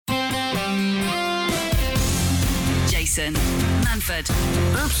Jason Manford.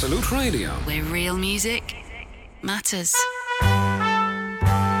 Absolute Radio. Where real music matters.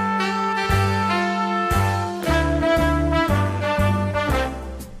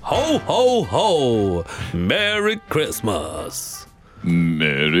 Ho, ho, ho! Merry Christmas!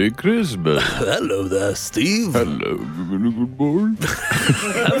 Merry Christmas. Hello there, Steve. Hello, you been a good boy?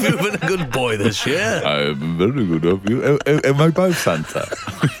 Have you been a good boy this year? I'm very good of you. Am I both Santa?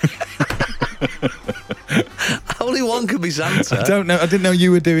 Only one could be Santa. I don't know. I didn't know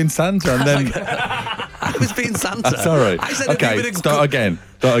you were doing Santa, and then I was being Santa. Sorry. I said, Okay, have you been a start again.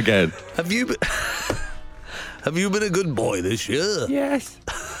 Start again. Have you been a good boy this year? Yes.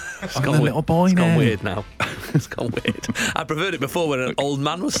 It's I'm a little boy now. It's gone weird now. It's gone weird. I preferred it before when an old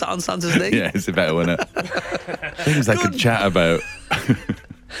man was sat on Santa's knee. Yeah, it's a better one. Things I could chat about.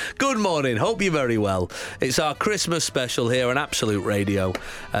 Good morning. Hope you're very well. It's our Christmas special here on Absolute Radio.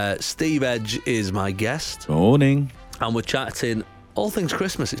 Steve Edge is my guest. Morning. And we're chatting all things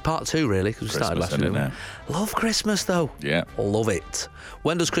Christmas. It's part 2, really, because we started last year. Now. Love Christmas, though. Yeah. Love it.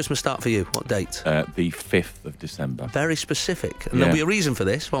 When does Christmas start for you? What date? The 5th of December. Very specific. And there'll be a reason for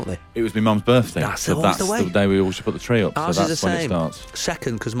this, won't there? It was my mum's birthday. That's so always that's the way. the day we always put the tree up. Ours so is that's the when same. it starts.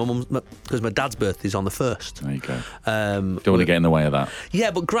 Second, because my dad's birthday's on the 1st. There you go. Don't want to get in the way of that.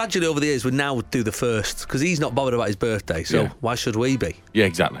 Yeah, but gradually over the years, we now do the 1st, because he's not bothered about his birthday, so why should we be? Yeah,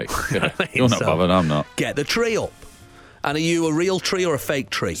 exactly. Yeah. I mean, You're not so bothered, I'm not. Get the tree up. And are you a real tree or a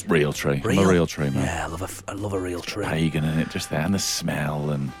fake tree? Real tree. I'm a real tree, man. Yeah, I love a real tree. Pagan in it, just there, and the smell,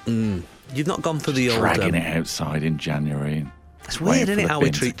 and You've not gone for the old... dragging it outside in January. It's weird, isn't it, how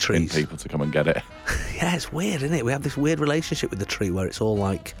we treat trees? People to come and get it. Yeah, it's weird, isn't it? We have this weird relationship with the tree where it's all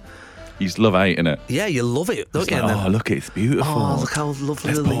like... You just love hating it. Yeah, you love it, don't It's you? like, look, it's beautiful. Oh, look how lovely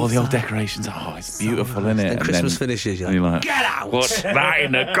Let's the put all leaves the old are. decorations. Oh, it's beautiful, isn't it? Then Christmas finishes, and you're like, get out! What's that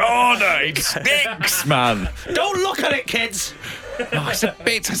in the corner? It stinks, man. Don't look at it, kids! Oh, it's a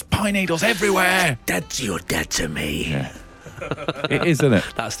bit. There's pine needles everywhere. You're dead to me. Yeah. It is, isn't it?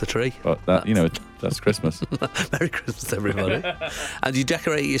 That's the tree. But that's Christmas. Merry Christmas, everybody. And do you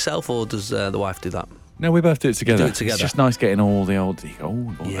decorate it yourself, or does the wife do that? No, we both do it together. Do it together. It's just nice getting all the old. You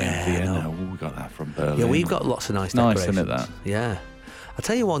go, Yeah, we got that from Berlin. Yeah, we've got lots of nice Nice, decorations. isn't it, that? Yeah. I'll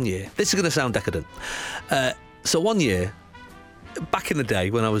tell you one year. This is going to sound decadent. So one year, back in the day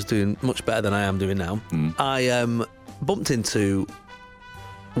when I was doing much better than I am doing now, I bumped into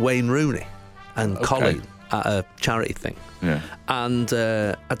Wayne Rooney and Colleen at a charity thing. Yeah. And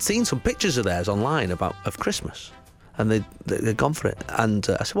I'd seen some pictures of theirs online of Christmas. And they'd gone for it. And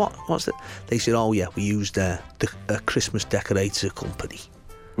I said, what's it? They said, oh, yeah, we used a Christmas decorator company.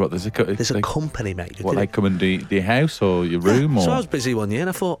 What, there's a company, mate. What, they come and do your house or your room? Or? So I was busy one year and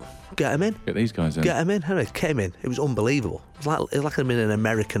I thought, get them in. Get these guys in. Get them in. Anyway, came in. It was unbelievable. It was like I'm in an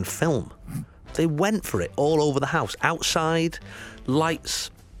American film. They went for it all over the house. Outside, lights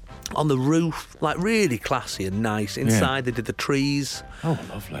on the roof, like really classy and nice. Inside, they did the trees. Oh,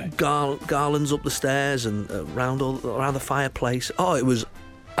 lovely. Garlands up the stairs and around the fireplace. Oh, it was,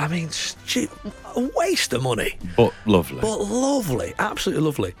 I mean, a waste of money. But lovely. But lovely. Absolutely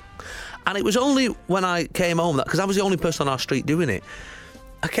lovely. And it was only when I came home, because I was the only person on our street doing it,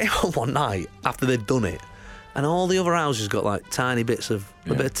 I came home one night after they'd done it, and all the other houses got like tiny bits of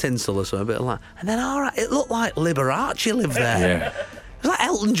a bit of tinsel or something, a bit of that. And then, all right, it looked like Liberace lived there. Yeah. It was like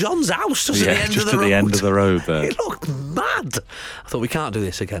Elton John's house just at the end just of the at road. the end of the road there. It looked mad. I thought, we can't do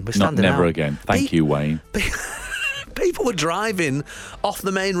this again. We're Not standing never out. again. Thank you, Wayne. People were driving off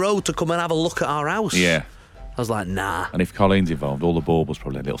the main road to come and have a look at our house. Yeah. I was like, nah. And if Colleen's involved, all the baubles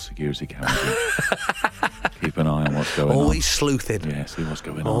probably a little security camera. Keep an eye on what's going on. Always sleuthing. Yeah, see what's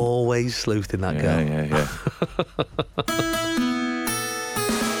going on. Always sleuthing that girl. Yeah.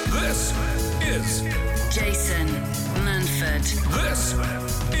 This is Jason Manford. This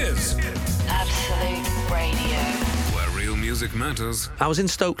is Absolute Radio. where real music matters. I was in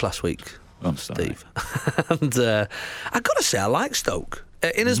Stoke last week, I'm sorry. Steve. And I got to say, I like Stoke.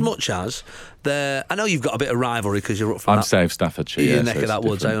 In as much as I know you've got a bit of rivalry because you're up from I'm South Staffordshire. your Yeah, neck so of that it's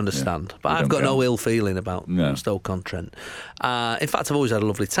woods. I different. understand, Yeah. but We I've don't got no go. ill feeling about No. Stoke-on-Trent. In fact, I've always had a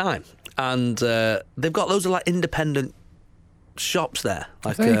lovely time, and they've got loads of like independent shops there,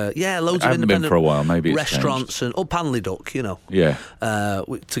 like they? loads I of haven't been independent for a while. Maybe it's restaurants and Panley Duck, you know. Yeah,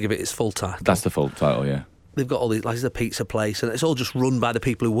 To give it its full title. that's the full title. Yeah, They've got all these, like, the pizza place, and it's all just run by the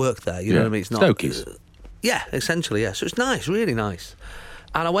people who work there. You know what I mean? It's not Stokies. Yeah, essentially, yeah. So it's nice, really nice.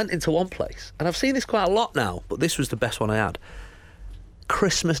 And I went into one place, and I've seen this quite a lot now, but this was the best one I had.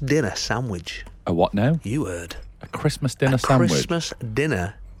 Christmas dinner sandwich. A what now? You heard. A Christmas dinner A sandwich. Christmas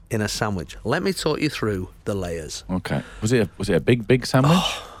dinner in a sandwich. Let me talk you through the layers. Okay. Was it a big sandwich?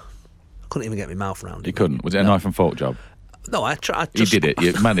 couldn't even get my mouth around it. You couldn't? Was it a knife and fork job? No, I tried. You did it.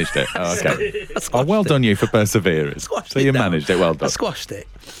 You managed it. Oh, okay. Well done you for perseverance. So you managed it. Well done. I squashed it.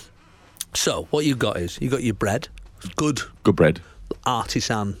 So what you got is you got your bread, good bread,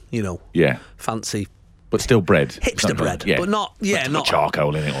 artisan, Yeah, fancy, but still bread. hipster bread, yeah, but not not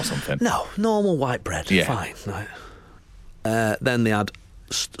charcoal in it or something. No, normal white bread. Yeah. Fine. Right. Then they had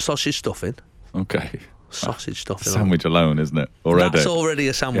sausage stuffing. Okay. Sausage stuffing. Sandwich alone, isn't it? Already. That's already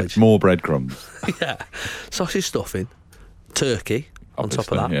a sandwich. It's more breadcrumbs. Yeah. Sausage stuffing, turkey on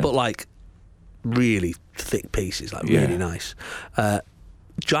top of that, yeah. but like really thick pieces, like really nice.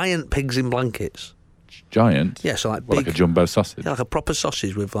 Giant pigs in blankets. Giant? Yeah, so like What, big, like a jumbo sausage? Yeah, like a proper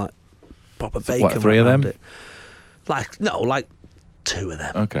sausage with like proper bacon. What, 3 of them? It. Like 2 of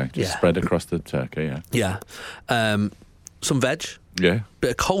them. Okay, just spread across the turkey, yeah. Yeah. Some veg. Yeah.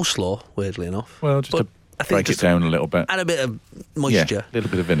 Bit of coleslaw, weirdly enough. Well, just to break it down a little bit. Add a bit of moisture. Yeah, a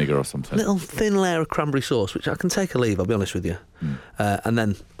little bit of vinegar or something. Little thin layer of cranberry sauce, which I can take or leave, I'll be honest with you. And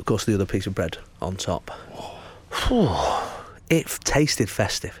then, of course, the other piece of bread on top. It tasted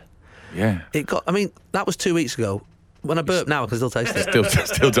festive. Yeah. That was 2 weeks ago. When I burp now, I can still taste it.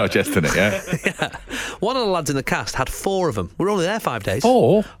 Still digesting it, yeah? Yeah. One of the lads in the cast had 4 of them. We were only there 5 days.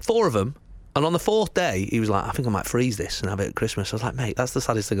 4? 4 of them. And on the 4th day, he was like, I think I might freeze this and have it at Christmas. I was like, mate, that's the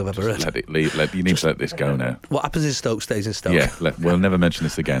saddest thing I've ever heard. You need to let this go now. What happens in Stoke stays in Stoke. Yeah, we'll never mention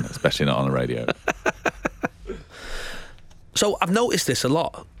this again, especially not on the radio. So I've noticed this a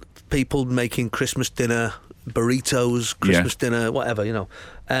lot. People making Christmas dinner, burritos, Christmas dinner, whatever,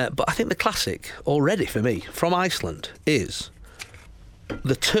 But I think the classic already for me from Iceland is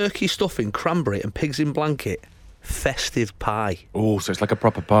the turkey stuffing, cranberry and pigs in blanket festive pie. Oh, so it's like a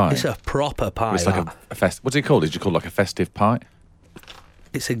proper pie. It's a proper pie. It's like a what's it called? Is it called like a festive pie?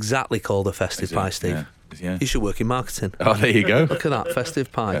 It's exactly called a festive pie, Steve. Yeah. You should work in marketing. Oh, there you go. Look at that,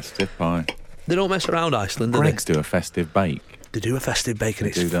 festive pie. Festive pie. They don't mess around, Iceland, do Greggs do a festive bake. They do a festive bake and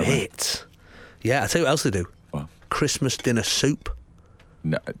it's fit. Yeah, I tell you what else they do. What? Christmas dinner soup.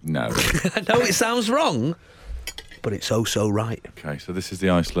 No. I know it sounds wrong, but it's so right. Okay, so this is the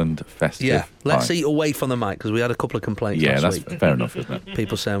Iceland festive. Yeah, let's pie. eat away from the mic because we had a couple of complaints Yeah, last that's week. fair enough, isn't it?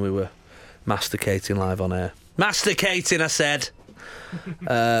 People saying we were masticating live on air. Masticating, I said.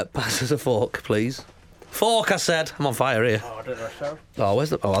 Pass us a fork, please. Fork, I said. I'm on fire here. Oh, I don't know, so. Oh, where's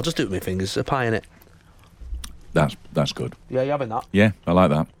the? Oh, I'll just do it with my fingers. A pie in it. That's good. Yeah, you having that? Yeah, I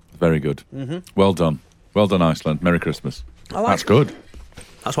like that. Very good. Mm-hmm. Well done, Iceland. Merry Christmas. That's it. good.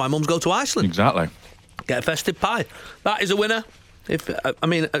 That's why mums go to Iceland. Exactly. Get a festive pie. That is a winner. It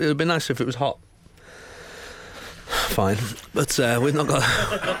would be nice if it was hot. Fine, but we've not got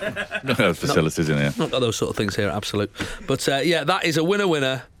No facilities in here. not got those sort of things here at Absolute. But that is a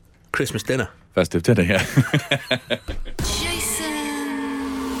winner Christmas dinner. Festive dinner, yeah. Jason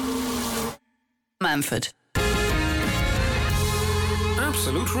Manford,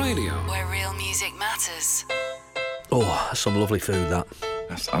 Absolute Radio. where real music matters. Oh, that's some lovely food, that.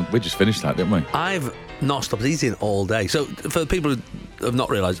 We just finished that, didn't we? I've not stopped eating all day. So, for the people who have not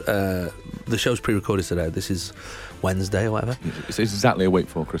realised, the show's pre-recorded today. This is Wednesday or whatever. It's exactly a week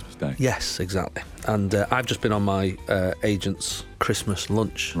before Christmas Day. Yes, exactly. And I've just been on my agent's Christmas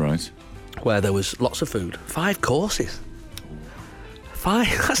lunch, Right. where there was lots of food. 5 courses.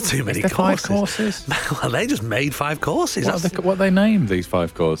 5? That's too many Is there courses. 5 courses? Well, they just made 5 courses. What they named these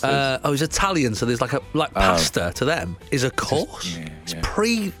 5 courses? It's Italian, so there's like pasta to them is a course. It's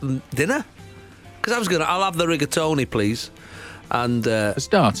pre-dinner. Because I'll have the rigatoni, please. And a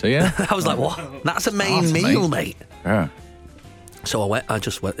starter, yeah. I was like, what? That's a main Starter, meal, mate. Yeah. So I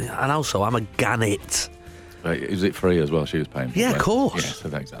just went, and also I'm a gannet. Is it free as well? She was paying for it. Yeah, of course. Yeah,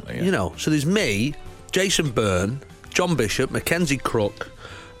 so exactly. Yeah. So there's me, Jason Byrne, John Bishop, McKenzie Crook,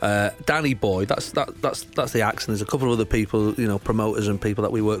 Danny Boyd. That's the acts, and there's a couple of other people, promoters and people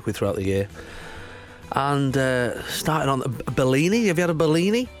that we work with throughout the year. And starting on a Bellini. Have you had a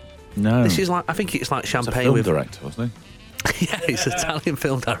Bellini? No. This is I think it's like champagne. He's a film with director, wasn't he? Yeah, he's an Italian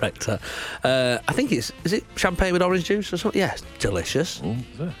film director. I think is it champagne with orange juice or something? Yeah, it's delicious. Oh,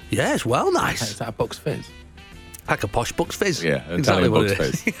 is it? Yeah, it's well nice. Is that a Bucks Fizz? Like a posh Bucks Fizz. Yeah, exactly Italian what Bucks it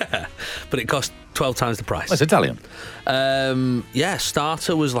is. Fizz. Yeah, but it cost 12 times the price. Oh, it's Italian. Yeah,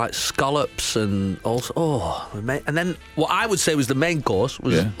 starter was like scallops and also and then what I would say was the main course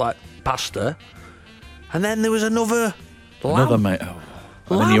was like pasta, and then there was another mate. Oh.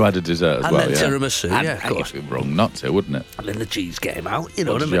 And then you had a dessert as and well, then yeah. tiramisu, And yeah, of course. it'd be wrong not to, wouldn't it? And then the cheese came out, you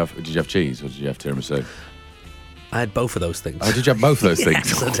know what I Did mean? you have cheese or did you have tiramisu? I had both of those things. Oh, did you have both those things?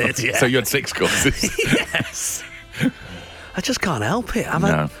 Yes, I did, yeah. So you had 6 courses? Yes. I just can't help it.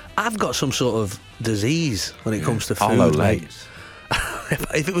 I've got some sort of disease when it comes to food. Hollow mate. legs.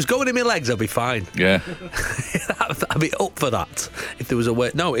 If it was going in my legs, I'd be fine. Yeah. I'd be up for that. If there was a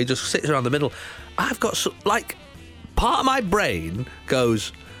way. No, it just sits around the middle. I've got part of my brain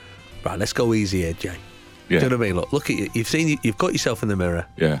goes, right, let's go easy here, Jay. Yeah. Do you know what I mean? Look at you. You've got yourself in the mirror.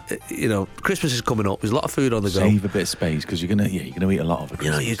 Yeah. Christmas is coming up. There's a lot of food on the go. Save a bit of space because you're gonna eat a lot of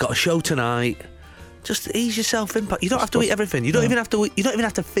it. You've got a show tonight. Just ease yourself in. You don't have to eat everything. You don't even have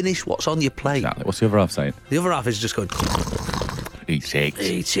to finish what's on your plate. Exactly. What's the other half saying? The other half is just going. Eat six.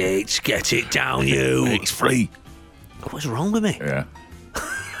 Eat it. Get it down, you. It's free. What's wrong with me? Yeah.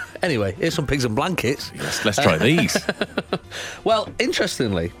 Anyway, here's some pigs and blankets. Let's try these. Well,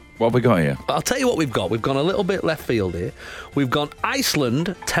 interestingly. What have we got here? I'll tell you what we've got. We've gone a little bit left field here. We've gone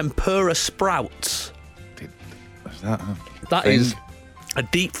Iceland tempura sprouts. What's that? That is a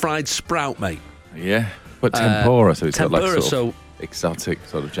deep fried sprout, mate. Yeah. But tempura, so it's got like tempura, sort of exotic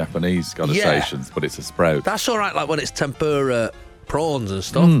sort of Japanese connotations, but it's a sprout. That's all right, like when it's tempura prawns and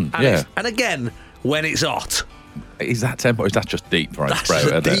stuff. And again, when it's hot. Is that tempura? Is that just deep fried That's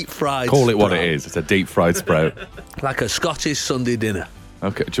sprout? a deep fried Call it what sprout. it is. It's a deep fried sprout. Like a Scottish Sunday dinner.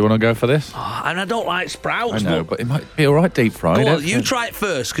 Okay, do you want to go for this? And I don't like sprouts. I know, but it might be all right deep fried. Go on, you try it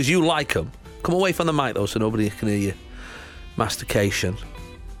first, because you like them. Come away from the mic, though, so nobody can hear you. Mastication.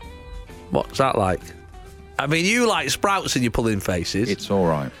 What's that like? I mean, you like sprouts and you're pulling faces. It's all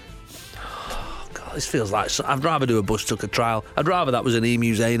right. Oh, God, this feels like... I'd rather do a bush tucker trial. I'd rather that was an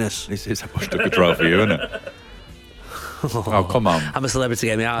emu's anus. This is a bush tucker trial for you, isn't it? Oh, come on. I'm a celebrity,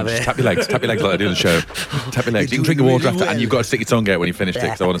 get me out of here. Just tap your legs like I do on the show. Tap your legs. You can drink the water after, and you've got to stick your tongue out when you finish it,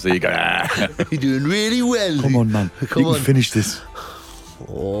 because I want to see you go, You're doing really well. Come on, man. You can finish this.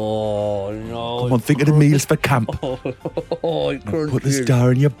 Oh, no. Come on, think of the meals for camp. Put the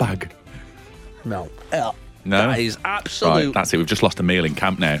star in your bag. No. No? That is absolute... Right, that's it. We've just lost a meal in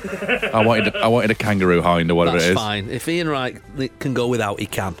camp now. I wanted a kangaroo hind or whatever That's it is. fine. If Ian Wright can go without, he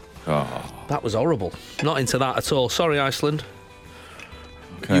can. Oh. That was horrible. Not into that at all. Sorry, Iceland.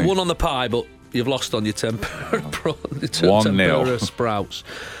 Okay. You won on the pie, but you've lost on your tempura 1-0. sprouts.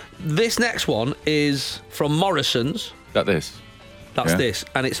 This next one is from Morrison's. That this? That's this.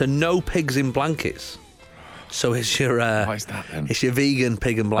 And it's a no pigs in blankets. So it's your... what is that then? It's your vegan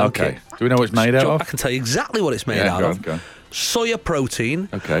pig and blanket. Okay. Do we know what it's made out of? I can tell you exactly what it's made out of. Go on. Soya protein.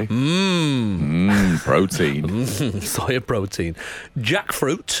 Okay. Protein. Soya protein.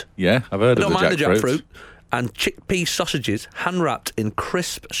 Jackfruit. Yeah, I've heard of the jackfruit. Don't mind the jackfruit. And chickpea sausages, hand-wrapped in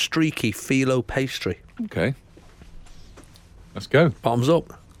crisp, streaky phyllo pastry. Okay. Let's go. Bottoms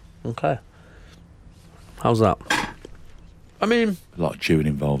up. Okay. How's that? I mean... A lot of chewing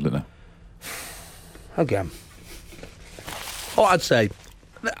involved, isn't there? Again. Oh, I'd say...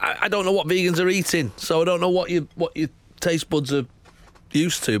 I don't know what vegans are eating, so I don't know what your taste buds are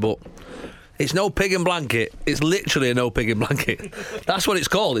used to, but... It's no pig and blanket. It's literally a no pig and blanket. That's what it's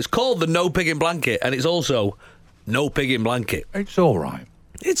called. It's called the no pig and blanket, and it's also no pig and blanket. It's all right.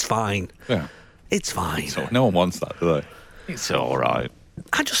 It's fine. Yeah. It's fine. So no one wants that, do they? It's all right.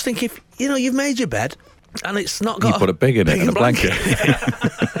 I just think if, you've made your bed, and it's not got You put a pig in it and a blanket.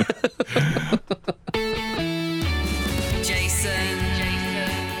 Jason.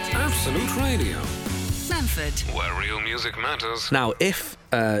 Absolute Radio, Manford. where real music matters. Now, if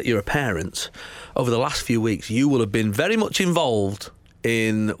you're a parent, over the last few weeks, you will have been very much involved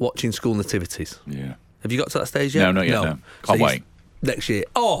in watching school nativities. Yeah. Have you got to that stage yet? No, not yet, no. Can't wait. Next year.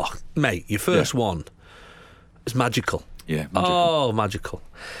 Oh, mate, your first one. It's magical. Yeah, magical. Oh, magical.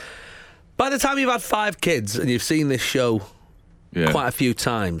 By the time you've had 5 kids and you've seen this show quite a few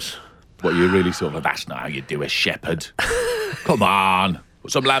times... What, you really sort of, that's not how you do a shepherd. Come on,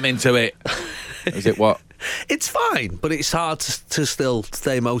 put some lamb into it. Is it what? It's fine, but it's hard to still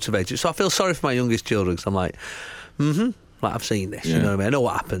stay motivated. So I feel sorry for my youngest children, because I'm like, like I've seen this, you know what I mean? I know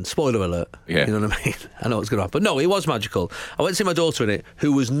what happened. Spoiler alert. Yeah. You know what I mean? I know what's going to happen. No, it was magical. I went to see my daughter in it,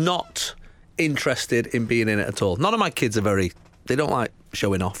 who was not interested in being in it at all. None of my kids are they don't like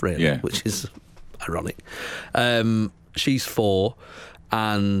showing off, really, which is ironic. She's 4,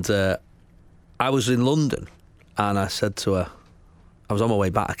 and I was in London, and I said to her, I was on my way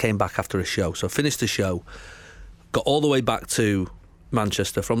back. I came back after a show. So I finished the show, got all the way back to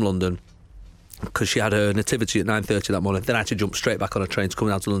Manchester from London, because she had her nativity at 9:30 that morning. Then I had to jump straight back on a train to come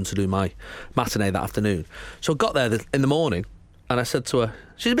down to London to do my matinee that afternoon. So I got there in the morning, and I said to her,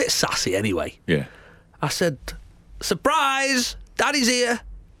 she's a bit sassy anyway. Yeah. I said, surprise, Daddy's here.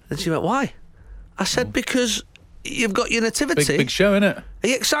 And she went, why? I said, because you've got your nativity. Big show, innit? Are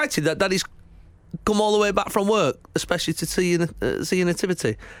you excited that Daddy's come all the way back from work, especially to see your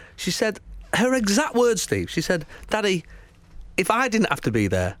nativity? She said, her exact words, Steve, she said, Daddy, if I didn't have to be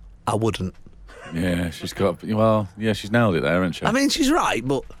there, I wouldn't. Yeah, she's got. Well, yeah, she's nailed it there, hasn't she? I mean, she's right,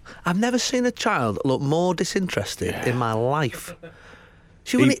 but I've never seen a child look more disinterested in my life.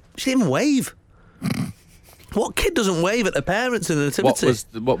 She didn't even wave. What kid doesn't wave at their parents in the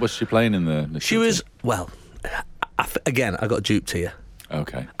nativity? What was she playing in the nativity? She was, well, again, I got duped here.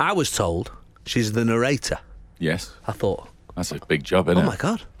 Okay. I was told she's the narrator. Yes. I thought, that's a big job, isn't it? oh my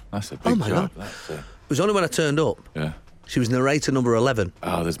God. That's a big job. God. It was only when I turned up. Yeah. She was narrator number 11.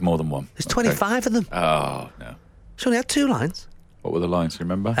 Oh, there's more than one. There's 25 of them. Oh, no. She only had 2 lines. What were the lines, do you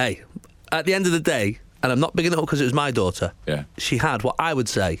remember? Hey, at the end of the day, and I'm not bigging it up because it was my daughter, Yeah. she had what I would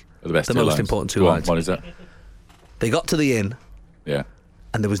say The best the two most lines. important 2 Go on, lines. what is that? They got to the inn Yeah.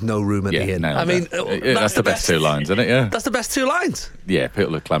 and there was no room at the inn. nailed I mean, it. Yeah, that's the best 2 lines, isn't it? Yeah. That's the best 2 lines. Yeah,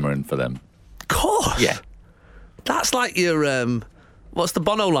 people are clamouring for them. Of course. Yeah. That's like your what's the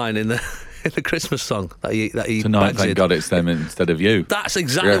Bono line in the Christmas song that he Tonight, bags thank in? God it's them instead of you. That's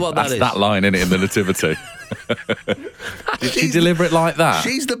exactly what that that's is. that line in it in the nativity. Did she deliver it like that?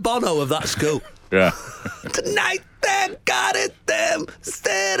 She's the Bono of that school. Yeah. Tonight, thank God it's them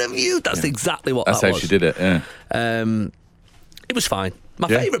instead of you. That's exactly what That's that how was. she did it, yeah. It was fine. My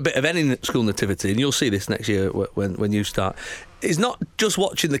Yeah. favourite bit of any school nativity, and you'll see this next year when you start, is not just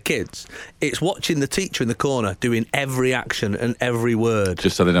watching the kids, it's watching the teacher in the corner doing every action and every word.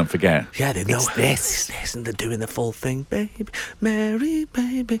 Just so they don't forget. Yeah, they know this, and they're doing the full thing. Baby, Mary,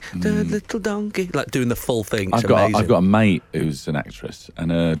 baby, the little donkey. Like doing the full thing. It's amazing. I've got a mate who's an actress,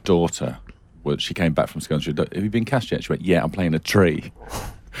 and her daughter, well, she came back from school and she said, have you been cast yet? She went, yeah, I'm playing a tree.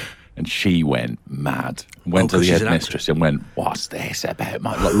 And she went mad. Went to the headmistress and went, what's this about?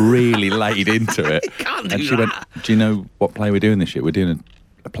 Like really laid into it. You can't do and she went, do you know what play we're doing this year? We're doing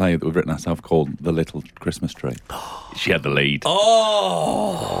a play that we've written ourselves called The Little Christmas Tree. She had the lead.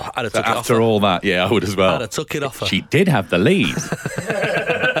 Oh, I'd have took it off After her. all that, yeah, I would as well. I'd have took it off her. She did have the lead.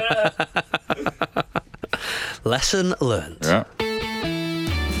 Lesson learned. Yeah.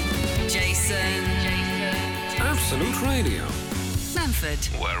 Jason. Absolute Radio,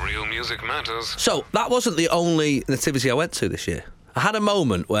 Manford. where real music matters. So that wasn't the only nativity I went to this year. I had a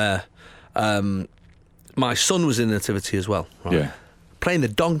moment where my son was in the nativity as well. Right? Yeah. Playing the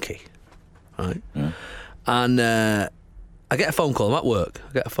donkey, right? Yeah. And I get a phone call. I'm at work.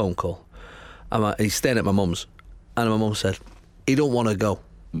 I get a phone call. He's staying at my mum's, and my mum said he don't want to go.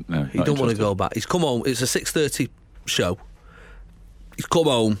 No, He don't want to go back. He's come home. It's a 6:30 show. He's come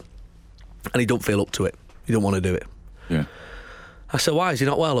home, and he don't feel up to it. He don't want to do it. Yeah. I said, why? Is he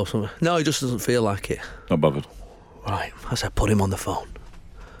not well or something? No, he just doesn't feel like it. Not bothered. Right. I said, put him on the phone.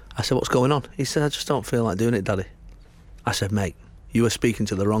 I said, what's going on? He said, I just don't feel like doing it, Daddy. I said, mate, you are speaking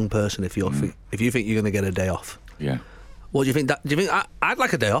to the wrong person if you think you're going to get a day off. Yeah. What do you think? Do you think I'd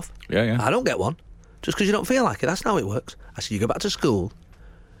like a day off? Yeah, yeah. I don't get one. Just because you don't feel like it. That's not how it works. I said, you go back to school,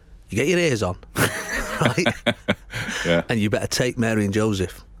 you get your ears on, right? Yeah. And you better take Mary and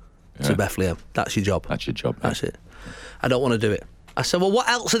Joseph to Yeah. Bethlehem. That's your job. That's your job. That's it. I don't want to do it. I said, well, what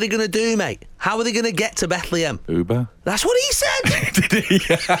else are they going to do, mate? How are they going to get to Bethlehem? Uber? That's what he said. Did he?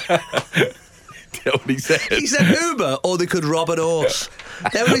 Is that what he said? He said Uber, or they could rob an horse.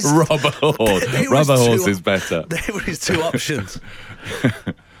 There was, Rob a horse. there Rob was a two horse is better. They were his 2 options.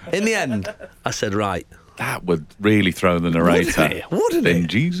 In the end, I said, right. That would really throw the narrator. Wouldn't Then it?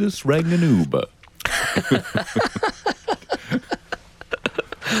 Jesus rang an Uber.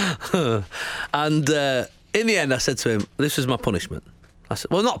 And in the end, I said to him, this is my punishment. I said,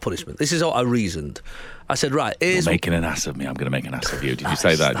 well, not punishment. This is what I reasoned. I said, right, here's... You're making an ass of me. I'm going to make an ass of you. Did you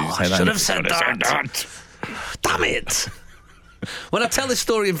say that? Did you say that? I should have said that. Damn it. When I tell this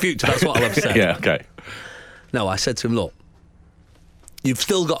story in future, that's what I'll have said. Yeah, okay. No, I said to him, look, you've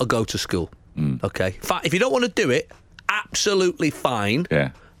still got to go to school, okay? If you don't want to do it, absolutely fine.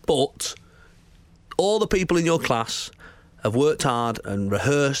 Yeah. But all the people in your class have worked hard and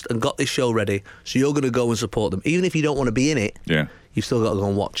rehearsed and got this show ready, so you're going to go and support them. Even if you don't want to be in it, Yeah. you've still got to go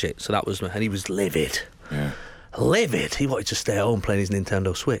and watch it. So that was... And he was livid. Yeah. Livid. He wanted to stay at home playing his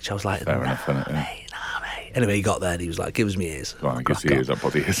Nintendo Switch. I was like, Fair enough, innit? Yeah. mate. Anyway, he got there and he was like, give us me ears. Go on, I guess Crack he on. is. I'll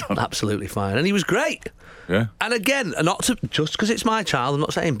put the ears on. Absolutely fine. And he was great. Yeah. And again, not to, just because it's my child, I'm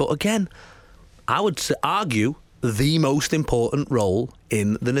not saying, but again, I would argue the most important role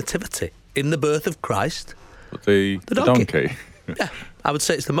in the nativity, in the birth of Christ. But the donkey. Yeah, I would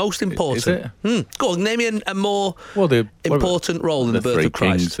say it's the most important. Is it? Go on, name me a more What important role in the birth three of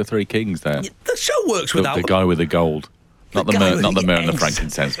Christ. The 3 kings there. The show works without... The guy with the gold. Not the guy myrrh with not the the myrrh and the eggs.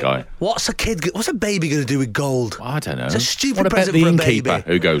 frankincense guy. What's a baby going to do with gold? I don't know. It's a stupid what about present the for a innkeeper baby.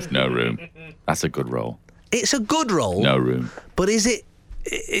 who goes, no room? That's a good role. It's a good role. No room. But is it...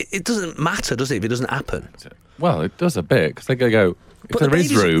 It doesn't matter, does it, if it doesn't happen? Well, it does a bit, because they go, if But there the is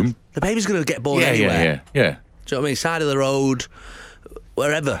baby's- room, The baby's going to get born Yeah. anywhere. Do you know what I mean? Side of the road,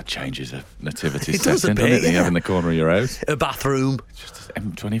 wherever. That changes a nativity It does a setting, bit, doesn't it? You yeah. have in the corner of your house. A bathroom. Just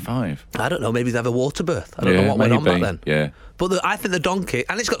M25. I don't know, maybe they have a water birth. I don't know what went on back then. Yeah. But I think the donkey,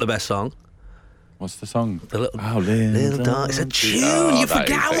 and it's got the best song. What's the song? The little, little donkey. It's a tune. Oh, you that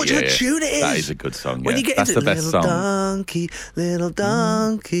forget how much of a tune it is. That is a good song. When yeah. you get That's into the best little song. Little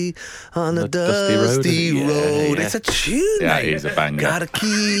donkey on a The dusty dusty road. road. Yeah. It's a tune, Yeah, mate. it is a banger. Gotta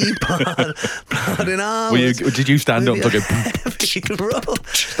keep on plodding on. Did you stand up and go?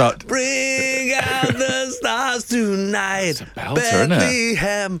 Start. Bring out the stars tonight. It's a belter, isn't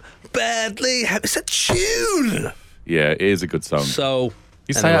it? Bethlehem. It's a tune. Yeah, it is a good song. So,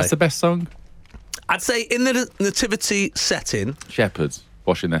 You say that's the best song? I'd say in the nativity setting, Shepherds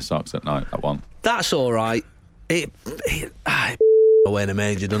washing their socks at night. That one. that's all right. It away in a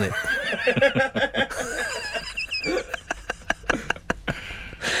manger, doesn't it?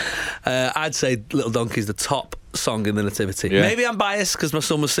 I'd say Little Donkey's the top song in the nativity. Yeah. Maybe I'm biased because my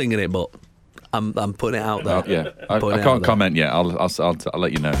son was singing it, but I'm putting it out there. Yeah, I Putting it out can't there. comment yet. I'll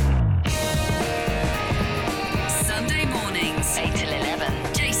let you know. Sunday mornings, 8 till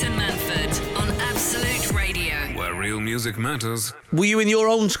 11. Jason Manford on Absolute Radio. Where real music matters. Were you in your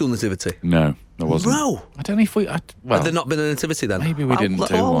own school nativity? No, there wasn't. No. I don't know if we. Well, Had there not been a nativity then? Maybe we didn't do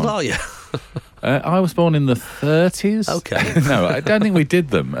How old one. are you? I was born in the 30s. Okay. No, I don't think we did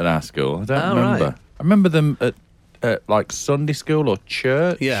them at our school. I don't remember. right. I remember them at like Sunday school or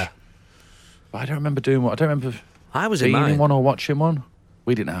church. Yeah. But I don't remember doing one. I don't remember I was in being mine. in one or watching one.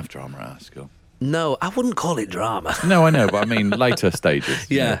 We didn't have drama at our school. No, I wouldn't call it drama. No, I know, but I mean later stages.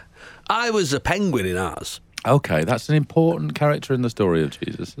 Yeah. I was a penguin in ours. Okay, that's an important character in the story of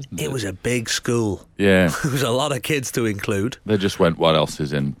Jesus, isn't it? It was a big school. Yeah. There was a lot of kids to include. They just went, what else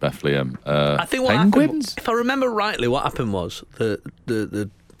is in Bethlehem? I think what penguins? happened, if I remember rightly, what happened was the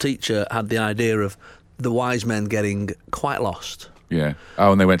teacher had the idea of the wise men getting quite lost. Yeah.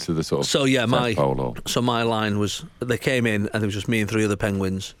 Oh, and they went to the sort of So yeah, South Pole or... so my line was they came in and it was just me and 3 other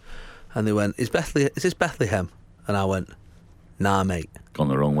penguins, and they went, "Is this Bethlehem?" And I went, "Nah, mate." Gone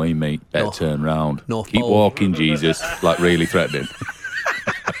the wrong way, mate. Better North- turn round. North Keep Pole. walking, Jesus. Like really threatening.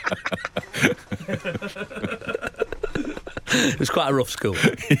 It was quite a rough school.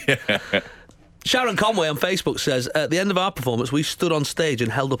 Sharon Conway on Facebook says, at the end of our performance, we stood on stage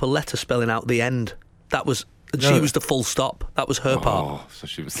and held up a letter spelling out the end. That was... She was the full stop. That was her part. Oh, so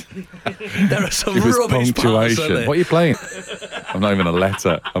she was... There are some It was rubbish parts, punctuation. aren't What are you playing? I'm not even a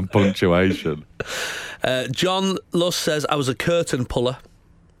letter. I'm punctuation. John Luss says, I was a curtain puller.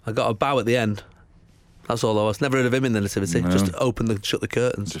 I got a bow at the end. That's all I was. Never heard of him in the nativity. No. Just shut the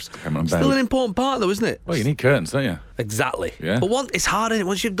curtains. Just come on, Still bow. an important part, though, isn't it? Well, you need curtains, don't you? Exactly. Yeah. But it's hard, isn't it?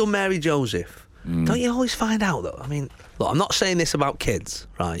 Once you've done Mary Joseph, don't you always find out, though? I mean, look, I'm not saying this about kids,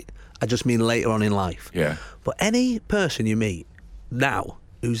 right? I just mean later on in life. Yeah. But any person you meet now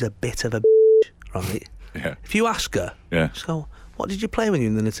who's a bit of a right? Yeah. If you ask her, Yeah. just go, what did you play when you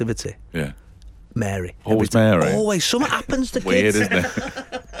were in the nativity? Yeah. Mary. Always Every time. Mary. Always. Something happens to Weird, kids. isn't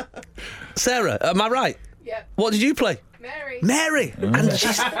it? Sarah, am I right? Yeah. What did you play? Mary. Mary. And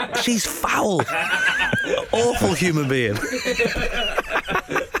she's foul. Awful human being.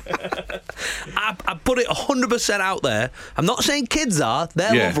 I put it 100% out there. I'm not saying kids are.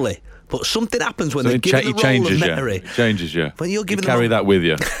 They're Yeah. lovely. But something happens when So they it give the role changes of you. Mary. It changes you. When you're giving you carry them that with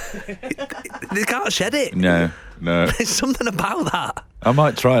you. They can't shed it. No. There's something about that. I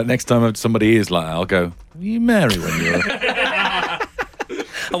might try it next time somebody is like that. I'll go, were you Mary when you were...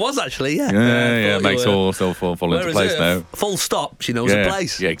 I was actually, yeah. Yeah, thought makes you were. all stuff fall into Whereas place her, now. Full stop, she knows Yeah, the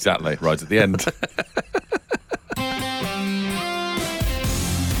place. yeah, exactly. Right at the end.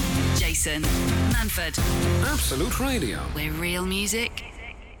 Jason Manford, Absolute Radio. where real music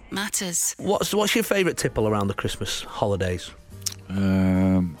matters. What's your favourite tipple around the Christmas holidays?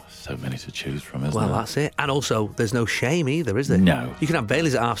 So many to choose from, isn't Well, there? that's it. And also, there's no shame either, is there? No. You can have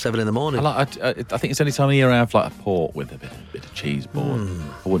Baileys at 7:30 in the morning. I think it's the only time of year I have like a port with a bit of cheese board.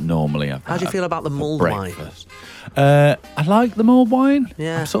 I wouldn't normally have that. How do you feel about the for mulled wine? breakfast. I like the mulled wine.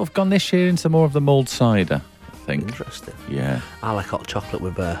 Yeah. I've sort of gone this year into more of the mulled cider, I think. Interesting. Yeah. I like hot chocolate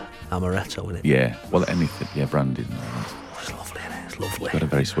with amaretto in it. Yeah. Well, anything. Yeah, brandy. No, It's lovely, isn't it? It's lovely. got a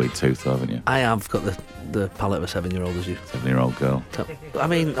very sweet tooth, though, haven't you? I have got the palate of a 7-year-old, as you. 7-year-old girl. I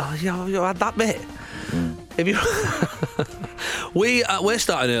mean, you had that bit. If you, We're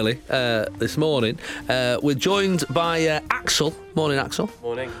starting early this morning. We're joined by Axel. Morning, Axel.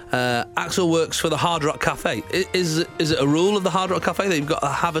 Morning. Axel works for the Hard Rock Cafe. Is it a rule of the Hard Rock Cafe that you've got to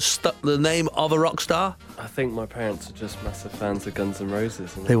have the name of a rock star? I think my parents are just massive fans of Guns N'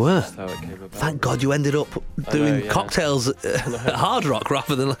 Roses. And They were. that's how it came about. Thank God you ended up doing cocktails at Hard Rock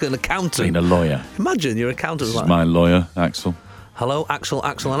rather than like an accountant. Being a lawyer. Imagine your accountant was This is like, my lawyer, Axel. hello, Axel,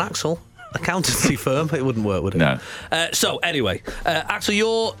 and Axel. Accountancy firm. It wouldn't work, would it? No. So anyway, Axel,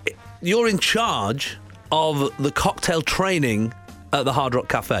 you're in charge of the cocktail training at the Hard Rock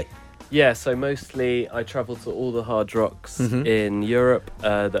Cafe. Yeah, so mostly I travel to all the Hard Rocks in Europe.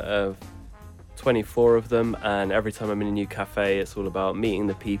 That are 24 of them, and every time I'm in a new cafe, it's all about meeting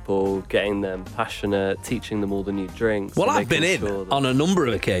the people, getting them passionate, teaching them all the new drinks. Well, and I've been making in sure that- on a number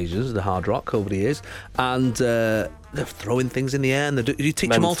of occasions, the Hard Rock, over the years, and they're throwing things in the air. And do you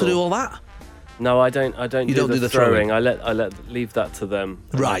teach them all to do all that? No, I don't. You don't do the throwing? I leave that to them.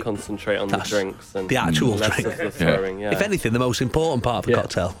 And Right. I concentrate on That's the drinks and the actual less drink. of the throwing. Yeah. If anything, the most important part of a Yeah.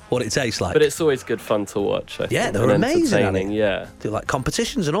 cocktail, what it tastes like. But it's always good fun to watch. I Yeah, think, they're and amazing at entertaining, it. Yeah. They do like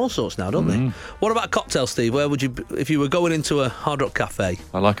competitions and all sorts now, don't they? What about cocktail, Steve? Where would you, if you were going into a Hard Rock Cafe,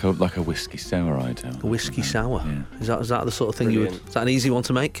 I like a whiskey sour item. a whiskey sour? Yeah. Is that the sort of thing you would? Brilliant. Is that an easy one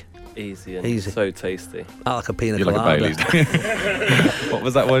to make? Easy and Easy. so tasty. I like a pina You like a colada. Bailey's. What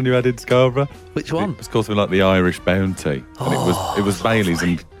was that one you had in Scarborough? Which one? It was called something like the Irish Bounty. And it was Bailey's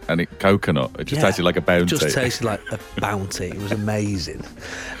and it coconut. It just tasted like a Bounty. Just tasted like a bounty. It was amazing.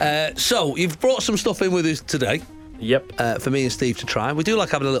 So you've brought some stuff in with us today Yep. for me and Steve to try. We do like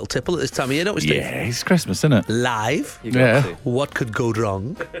having a little tipple at this time of year, don't we, Steve? Yeah, it's Christmas, isn't it? Live. You got Yeah. to. What could go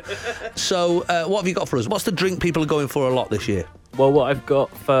wrong? So what have you got for us? What's the drink people are going for a lot this year? Well, what I've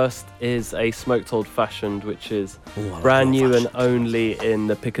got first is a smoked old fashioned, which is Ooh, I like brand new and old-fashioned. only in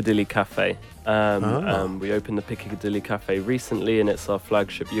the Piccadilly Cafe. We opened the Piccadilly Cafe recently, and it's our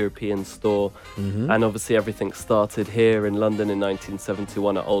flagship European store. And obviously, everything started here in London in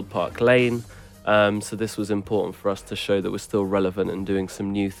 1971 at Old Park Lane. So this was important for us to show that we're still relevant and doing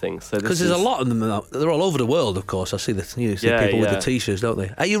some new things. So Because there's a lot of them. They're all over the world, of course. I see you see Yeah, people with yeah. the T-shirts, don't they?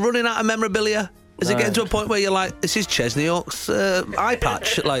 Are you running out of memorabilia? Is it No. getting to a point where you're like, this is Chesney Hawk's eye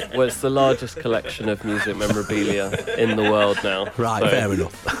patch? Like, Well, it's the largest collection of music memorabilia in the world now. right, So- fair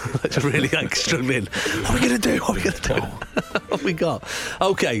enough. It's really like struggling. What are we going to do? What have we got?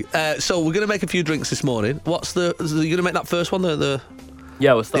 Okay, so we're going to make a few drinks this morning. You're going to make that first one, the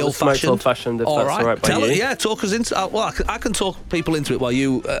Yeah, we'll start the with smoked old-fashioned? old fashioned if that's all right by Tell you. it, yeah, talk us into it. Well, I can talk people into it while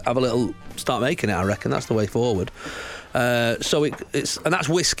you have a little start making it, I reckon. That's the way forward. So it's and that's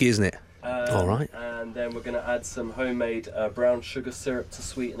whiskey, isn't it? All right. And then we're going to add some homemade brown sugar syrup to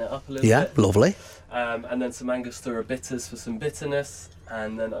sweeten it up a little Yeah, bit. lovely. And then some Angostura bitters for some bitterness.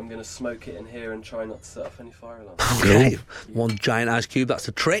 And then I'm going to smoke it in here and try not to set off any fire alarms. Okay. One giant ice cube, that's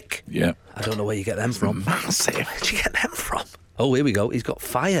a trick. Yeah. I don't know where you get them from. Massive. Where'd you get them from? Oh, here we go. He's got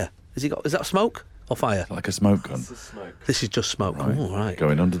fire. Is that smoke or fire? Like a smoke gun. This is smoke. This is just smoke. Right. Oh, right.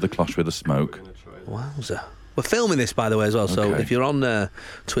 Going under the cloche with the smoke. I'm going to try it. Wowza. We're filming this, by the way, as well. So Okay. if you're on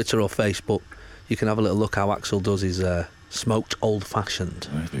Twitter or Facebook, you can have a little look how Axel does his smoked old-fashioned.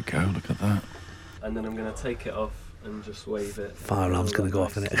 There we go. Look at that. And then I'm going to take it off and just wave it. Fire alarm's going to go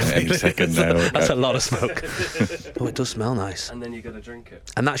off in it. Any second now. That's a lot of smoke. Oh, it does smell nice. And then you got to drink it.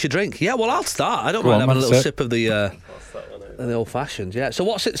 And that's your drink. Yeah, well, I'll start. I don't Go mind on, having a little sip. sip of the Pass that one over. old-fashioned. Yeah. So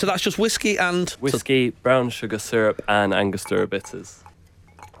what's it? So that's just whiskey and Whiskey, brown sugar syrup, and Angostura bitters.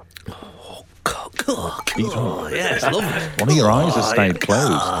 Oh, yes, lovely. One of your eyes has stayed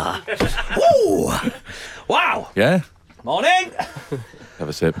closed. Woo! Wow. Yeah. Morning. Have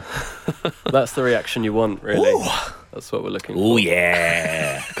a sip. That's the reaction you want, really. Ooh. That's what we're looking Oh for.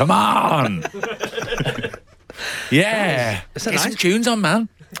 yeah. Come on. Yeah. Is that Get some nice? tunes on, man.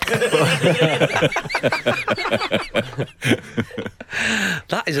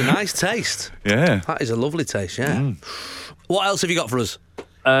 That is a nice taste. Yeah. That is a lovely taste. Yeah. What else have you got for us?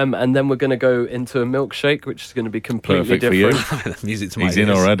 And then we're going to go into a milkshake, which is going to be completely Perfect for you. different. Music to my He's in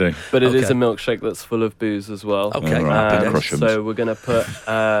ears. already. But it is Okay. a milkshake that's full of booze as well. Okay. All right, Happy days. crush 'em. So we're going to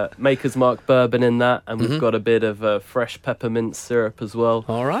put Maker's Mark bourbon in that, and we've got a bit of fresh peppermint syrup as well.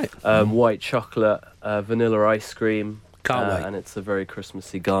 All right. White chocolate, vanilla ice cream. Can't wait. And it's a very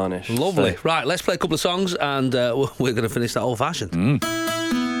Christmassy garnish. Lovely. So- Right, let's play a couple of songs and we're going to finish that old-fashioned.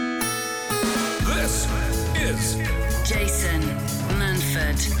 This is Jason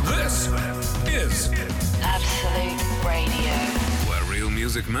Manford. this is Absolute Radio. where real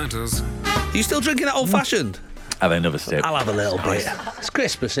music matters. Are you still drinking that old-fashioned? Have another sip. I'll have a little bit. It's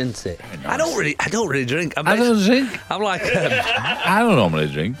Christmas, isn't it? I don't really drink. I don't drink. I'm like, I don't normally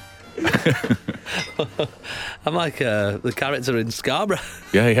drink. I'm like the character in Scarborough.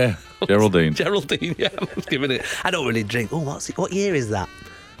 Yeah. Geraldine. Geraldine, yeah. I'm giving it. I don't really drink. Oh, what year is that?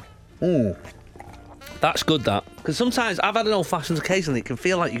 That's good, that. Because sometimes I've had an old-fashioned occasionally, it can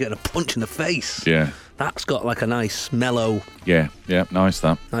feel like you're getting a punch in the face. Yeah. That's got like a nice, mellow... Yeah, nice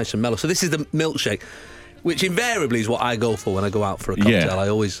that. Nice and mellow. So this is the milkshake, which invariably is what I go for when I go out for a cocktail. Yeah. I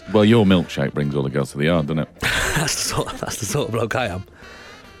always... Well, your milkshake brings all the girls to the yard, doesn't it? that's the sort of bloke I am.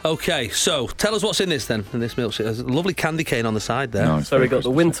 Okay, so tell us what's in this then, in this milkshake. There's a lovely candy cane on the side there. Nice. So we got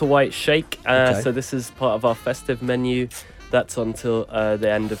the winter white shake. Okay. So this is part of our festive menu. That's until the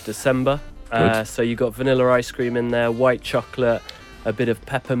end of December. Good. So you got vanilla ice cream in there, white chocolate, a bit of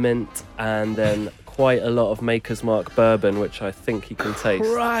peppermint, and then quite a lot of Maker's Mark bourbon, which I think you can taste.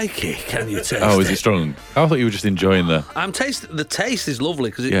 Crikey, can you taste Oh, is it? it strong? I thought you were just enjoying the... The taste is lovely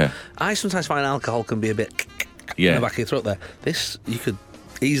because Yeah. I sometimes find alcohol can be a bit in Yeah. the back of your throat there. This, you could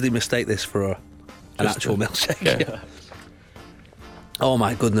easily mistake this for an Just actual a- milkshake. yeah. Oh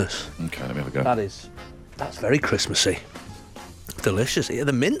my goodness. Okay, let me have a go. That's very Christmassy. Delicious. Yeah,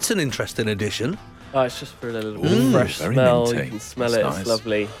 the mint's an interesting addition. Oh, it's just for a little bit of fresh very smell. minty. You can smell That's it. nice. It's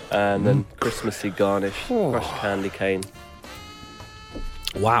lovely. And then Christmassy garnish, Oh. fresh candy cane.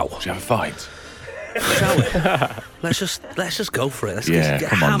 Wow. Should you have a fight? Shall we? let's just go for it. Let's Yeah, just get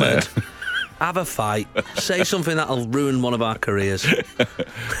come on hammered. there. Have a fight. Say something that'll ruin one of our careers. And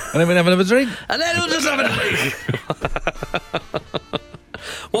then we have another drink. And then we'll just have a drink.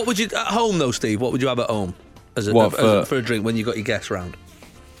 What would you at home though, Steve? What would you have at home as for a drink when you got your guests round?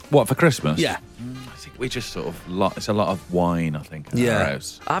 What, for Christmas? Yeah, I think we just sort of... It's a lot of wine, I think, in our yeah.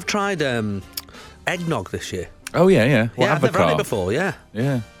 house. I've tried eggnog this year. Oh, yeah. Yeah, I've never had it before. Yeah,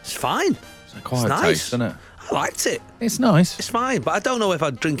 Yeah. it's fine. It's a quiet nice. taste, isn't it? I liked it. It's nice. It's fine, but I don't know if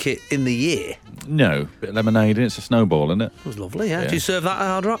I'd drink it in the year. No, bit of lemonade in it. It's a snowball, isn't it? It was lovely. Yeah. Yeah. Do you serve that at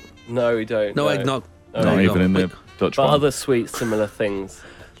Hard Rock? No, we don't. No eggnog. No, Not eggnog. even in the Dutch But one. other sweet, similar things.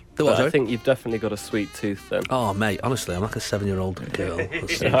 There was, But I sorry? think you've definitely got a sweet tooth then. Oh, mate, honestly, I'm like a 7-year-old girl.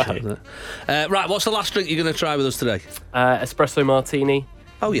 Right, what's the last drink you're going to try with us today? Espresso martini.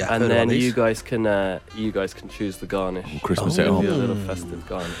 Oh, yeah. And heard then about these. you guys can choose the garnish. Christmas Oh. it It'll all. be a little festive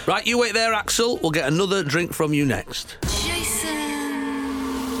garnish. Right, you wait there, Axel. We'll get another drink from you next. Jason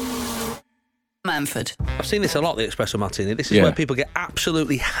Manford. I've seen this a lot, the espresso martini. This is Yeah. where people get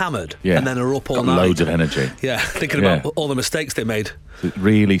absolutely hammered Yeah. and then are up all Got night. loads of energy. Yeah, thinking Yeah. about all the mistakes they made.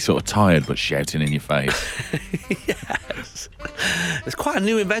 Really sort of tired, but shouting in your face. Yes. It's quite a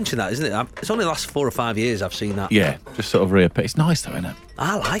new invention, that, isn't it? It's only the last 4 or 5 years I've seen that. Yeah, just sort of reappear. It's nice though, isn't it?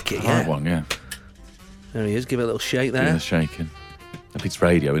 I like it, I yeah. like one, yeah. There he is. Give it a little shake Doing there. the shaking. If it's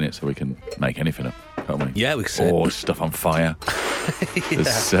radio, innit, so we can make anything up, can't we? Yeah, we can say. Or stuff on fire.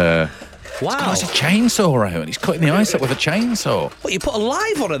 There's, Wow. there's a chainsaw out and he's cutting the ice up with a chainsaw. What, you put a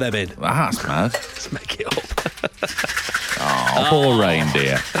live one of them in? That's mad. Let's make it up. Oh, poor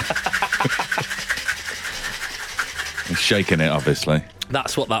reindeer. He's shaking it, obviously.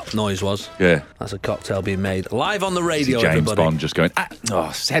 That's what that noise was. Yeah. That's a cocktail being made live on the radio, James everybody. Bond just going,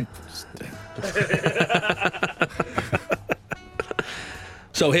 said.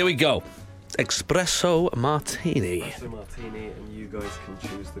 So here we go. Espresso martini. Espresso martini, and you guys can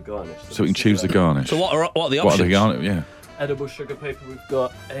choose the garnish. So we can choose the garnish. So what are the What are options? the garnish? Yeah. Edible sugar paper. We've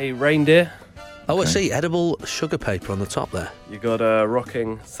got a reindeer. Oh, I see. Edible sugar paper on the top there. You got a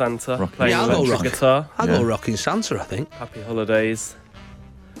rocking Santa Rocking playing Yeah, I'll go electric rock. guitar. I'll Yeah. go Rocking Santa, I think. Happy holidays.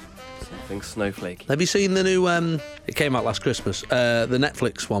 Something snowflakey. Have you seen the new, it came out last Christmas, the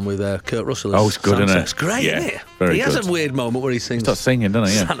Netflix one with Kurt Russell? Oh, it's good, Santa. isn't it? It's great, Yeah, isn't it? very He has good. a weird moment where he sings Starts singing,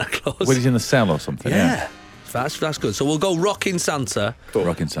 doesn't he? Yeah. Santa Claus. When he's in the cell or something. Yeah. That's good. So we'll go Rocking Santa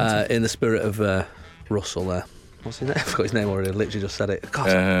Rocking Santa. in the spirit of Russell there. What's his name? I forgot his name already. I literally just said it. God,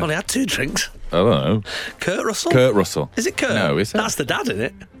 Uh, I've only had 2 drinks. I don't know. Kurt Russell? Kurt Russell. Is it Kurt? No, is it? That's the dad, isn't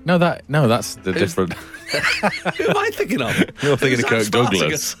it? No, that's the different. Who am I thinking of? You're thinking of Who's Kirk that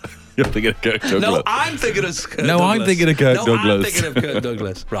Douglas. Spartacus? You're thinking of Kirk Douglas. No, I'm thinking of Kurt No, Douglas. I'm thinking of Kirk I'm Douglas. thinking of Kurt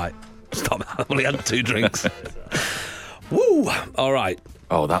Douglas. Right. Stop. I've only had 2 drinks. Woo! All right.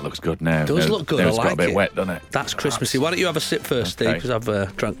 Oh, that looks good now. Does Now- look good, now I it's got like a bit it. wet, doesn't it? That's Christmassy. Why don't you have a sip first, Steve? Okay. Because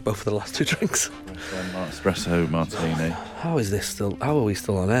I've drunk both of the last 2 drinks. Espresso martini. How are we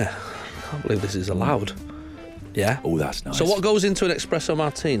still on air? I can't believe this is allowed. Yeah? Oh, that's nice. So what goes into an espresso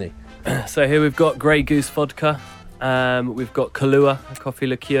martini? So here we've got Grey Goose vodka. We've got Kahlua, a coffee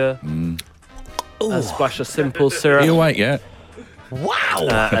liqueur. A splash of simple syrup. Are you awake yet? Wow!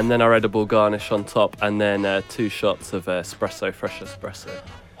 And then our edible garnish on top, and then 2 shots of espresso, fresh espresso.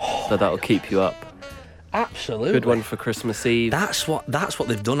 So that'll keep you up. Absolutely. Good one for Christmas Eve. That's what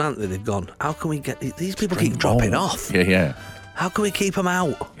they've done, haven't they? They've gone, how can we get... These people keep dropping off. Yeah. How can we keep them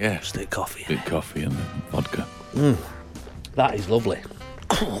out? Yeah. Stick coffee. Bit coffee and vodka. That is lovely.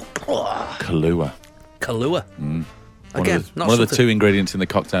 Kahlua. Kahlua. Again, one of the two ingredients in the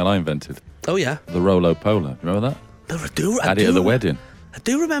cocktail I invented. Oh, yeah. The Rolo Polo. Remember that? Had it at the wedding. I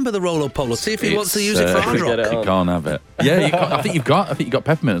do remember the Rolo Polo. See if he wants to use it for Hard Rock. You can't have it. Yeah, I think you've got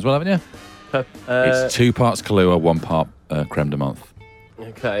peppermint as well, haven't you? It's 2 parts Kahlua, 1 part creme de menthe.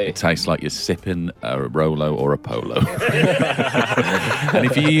 Okay. It tastes like you're sipping a Rolo or a Polo. And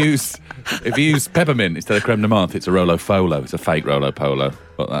if you use peppermint instead of creme de menthe, it's a Rolo Folo. It's a fake Rolo Polo.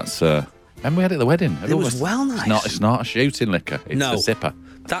 But that's and we had it at the wedding. It was well nice. It's not a shooting liquor. It's a sipper.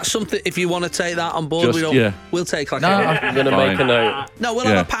 That's something, if you want to take that on board, we'll take like I'm going to make a note. No, we'll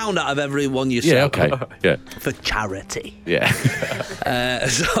have £1 out of every one you sell. Yeah, okay. Yeah. For charity. Yeah.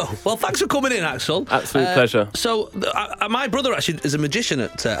 Well, thanks for coming in, Axel. Absolute pleasure. So, my brother actually is a magician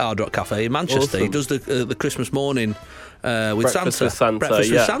at Hard Rock Cafe in Manchester. Awesome. He does the Christmas morning with Breakfast Santa. with Santa,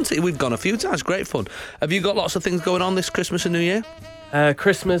 Breakfast yeah. with Santa. We've gone a few times. Great fun. Have you got lots of things going on this Christmas and New Year?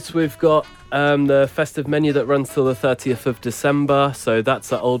 Christmas, we've got the festive menu that runs till the 30th of December. So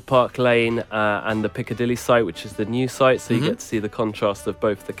that's at Old Park Lane and the Piccadilly site, which is the new site. So you get to see the contrast of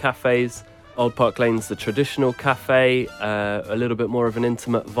both the cafes. Old Park Lane's the traditional cafe, a little bit more of an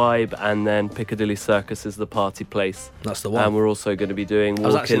intimate vibe, and then Piccadilly Circus is the party place. That's the one. And we're also going to be doing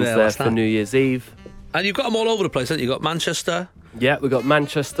was actually walk-ins there there last for night. New Year's Eve. And you've got them all over the place, haven't you? You've got Manchester. Yeah, we've got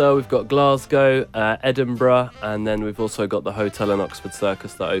Manchester, we've got Glasgow, Edinburgh, and then we've also got the hotel in Oxford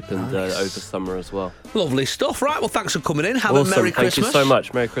Circus that opened over summer as well. Lovely stuff. Right, well, thanks for coming in. Have Awesome. a Merry Christmas. Thank you so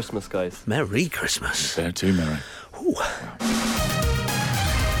much. Merry Christmas, guys. Merry Christmas. There too, Mary. Ooh.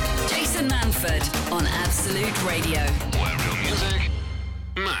 Jason Manford on Absolute Radio. Where real music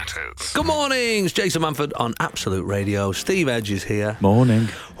matters. Good morning, it's Jason Manford on Absolute Radio. Steve Edge is here. Morning.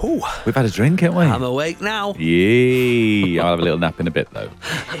 Ooh, We've had a drink, haven't we? I'm awake now. Yay. I'll have a little nap in a bit, though.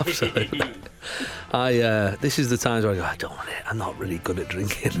 Absolutely. This is the times where I go, I don't want it. I'm not really good at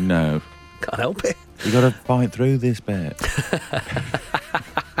drinking. No. Can't help it. You got to fight through this bit.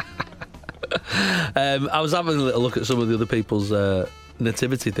 I was having a little look at some of the other people's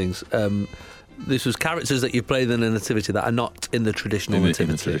nativity things. This was characters that you played in the nativity that are not in the traditional nativity.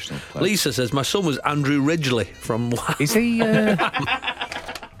 In the traditional play. Lisa says, my son was Andrew Ridgeley from Wow. Is he... he's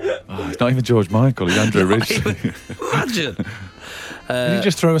not even George Michael, he's Andrew Ridgeley. Imagine. Did he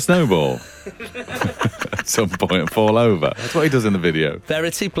just throw a snowball at some point and fall over? That's what he does in the video.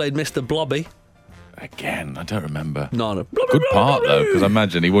 Verity played Mr. Blobby. Again, I don't remember. No. Good part, though, because I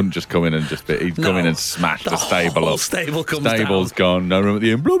imagine he wouldn't just come in and he'd come in and smash the stable whole up. stable comes Stable's down. gone, no room at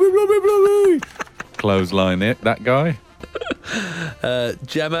the end. Blobby, blobby, blobby. Clothesline it, that guy.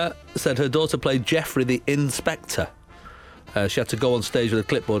 Gemma said her daughter played Jeffrey the Inspector. She had to go on stage with a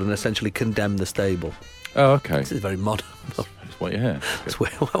clipboard and essentially condemn the stable. Oh, okay. This is very modern. That's what you hear. It's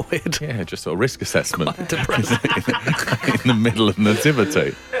weird. Yeah, just sort of risk assessment. Quite depressing. In the middle of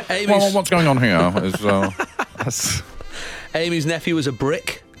nativity. Well, what's going on here is... Amy's nephew was a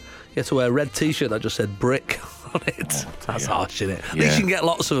brick. He had to wear a red T-shirt that just said brick on it. That's harsh, isn't it? At least you can get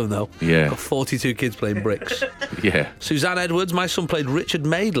lots of them, though. Yeah. Got 42 kids playing bricks. Yeah. Suzanne Edwards, my son played Richard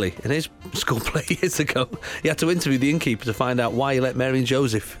Madeley in his school play years ago. He had to interview the innkeeper to find out why he let Mary and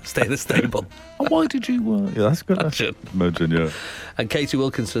Joseph stay in the stable. Oh, why did you... yeah, that's good. Imagine, yeah. And Katie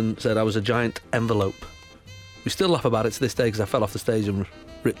Wilkinson said I was a giant envelope. We still laugh about it to this day because I fell off the stage and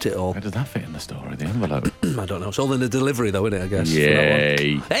ripped it all. How does that fit in the story, the envelope? I don't know. It's all in the delivery, though, isn't it, I guess?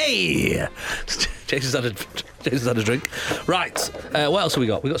 Yay. Hey! Jason's had a drink. Right. What else have we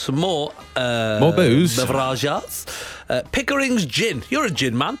got? We got some more... More booze. Beverages. Pickering's Gin. You're a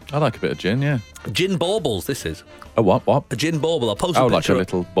gin man. I like a bit of gin, yeah. Gin baubles, this is. A what? A gin bauble. I'll post a Oh, picture.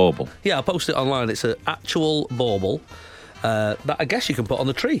 like a little bauble. Yeah, I'll post it online. It's an actual bauble that I guess you can put on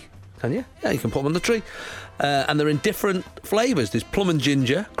the tree. Can you? Yeah, you can put them on the tree. And they're in different flavours. There's plum and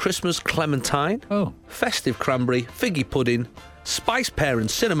ginger, Christmas clementine, festive cranberry, figgy pudding, spice pear and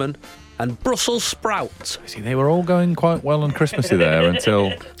cinnamon, and Brussels sprout. See, they were all going quite well and Christmassy there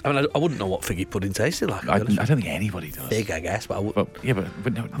until... I mean, I wouldn't know what figgy pudding tasted like. I don't think anybody does. Fig, I guess, but I would.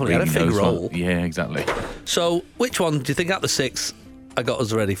 But no, I've only had a fig roll. Yeah, exactly. So, which one do you think out of the 6 I got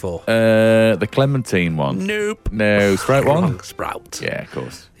us ready for? The clementine one. Nope. No, sprout one? Wrong. Sprout. Yeah, of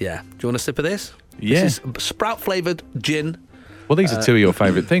course. Yeah. Do you want a sip of this? Yeah. This is sprout-flavoured gin. Well, these are two of your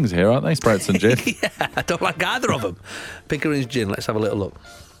favourite things here, aren't they? Sprouts and gin. Yeah, I don't like either of them. Pickering's Gin. Let's have a little look.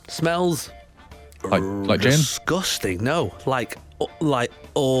 Smells Like gin? disgusting. No, like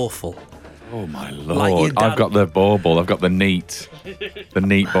awful. Oh, my Like your Lord. dad- I've got the bauble. I've got the neat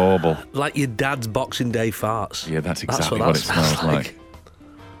bauble. Like your dad's Boxing Day farts. Yeah, that's exactly what what that it smells like.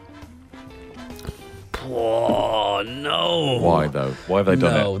 Oh, Oh, no. Why, though? Why have they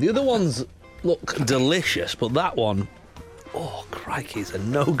done No, it? the other ones look delicious, but that one, oh, crikey, it's a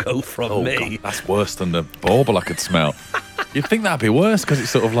no-go from me. God, that's worse than the bauble I could smell. You'd think that'd be worse because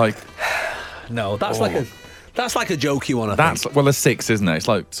it's sort of like... No, that's like a jokey one, I think. Well, a 6, isn't it? It's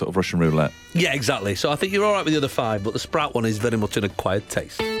like sort of Russian roulette. Yeah, exactly. So I think you're all right with the other 5, but the Sprout one is very much an acquired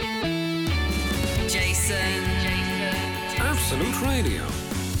taste. Jason. Absolute Radio,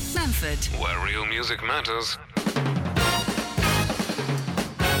 Manford. where real music matters.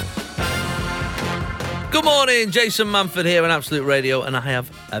 Good morning, Jason Manford here on Absolute Radio, and I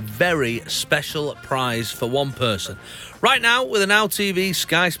have a very special prize for one person. Right now, with a Now TV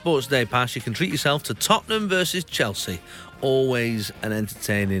Sky Sports Day Pass, you can treat yourself to Tottenham versus Chelsea. Always an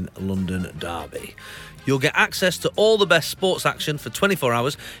entertaining London derby. You'll get access to all the best sports action for 24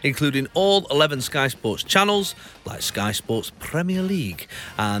 hours, including all 11 Sky Sports channels, like Sky Sports Premier League,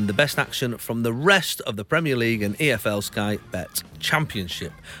 and the best action from the rest of the Premier League and EFL Sky Bet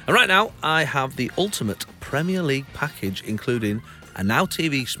Championship. And right now, I have the ultimate Premier League package, including a Now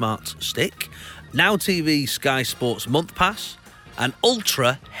TV Smart Stick, Now TV Sky Sports Month Pass, an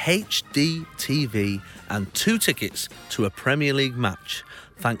Ultra HD TV, and 2 tickets to a Premier League match,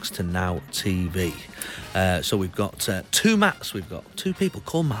 thanks to Now TV. So we've got 2 Matts. We've got 2 people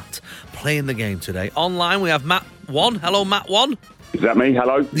called Matt playing the game today. Online, we have Matt 1. Hello, Matt 1. Is that me?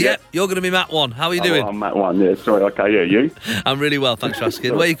 Hello? Yeah, you're going to be Matt 1. How are you doing? I'm Matt 1, yeah. Sorry, okay, yeah, you? I'm really well, thanks for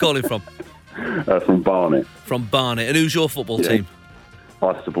asking. Where are you calling from? From Barnet. From Barnet. And who's your football team?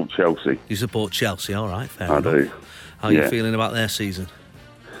 I support Chelsea. You support Chelsea, all right, fair I enough. do. How are you feeling about their season?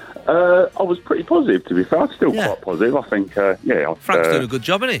 I was pretty positive, to be fair. I'm still quite positive. I think, Frank's doing a good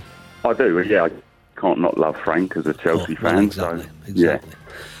job, isn't he? I do, yeah. I can't not love Frank as a Chelsea fan. Exactly. Yeah.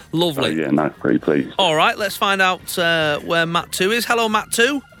 Lovely. So, yeah, no, pretty pleased. All right, let's find out where Matt 2 is. Hello, Matt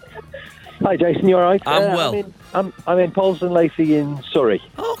 2. Hi, Jason. You all right? I'm well. I'm in Polesden Lacey in Surrey.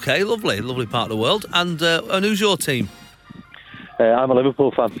 Okay, lovely part of the world. And who's your team? I'm a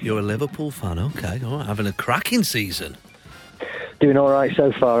Liverpool fan. You're a Liverpool fan, okay. All right, having a cracking season. Doing all right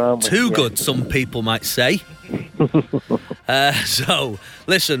so far, aren't we? Too good, some people might say. So,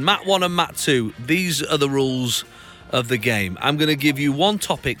 listen, Matt 1 and Matt 2, these are the rules of the game. I'm going to give you one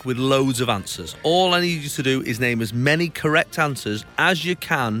topic with loads of answers. All I need you to do is name as many correct answers as you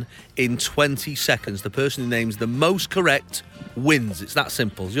can in 20 seconds. The person who names the most correct wins. It's that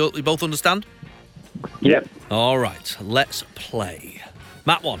simple. You both understand? Yep. All right, let's play.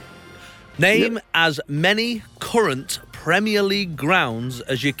 Matt 1, name as many current Premier League grounds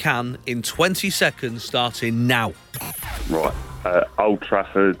as you can in 20 seconds, starting now. Right. Old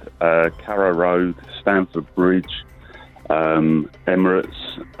Trafford, Carrow Road, Stamford Bridge, Emirates,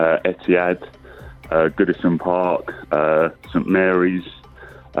 Etihad, Goodison Park, St Mary's,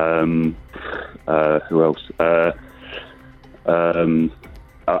 who else?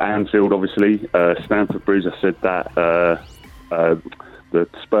 Anfield, obviously, Stamford Bridge, I said that, the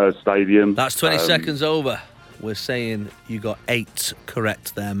Spurs Stadium. That's 20 seconds over. We're saying you got 8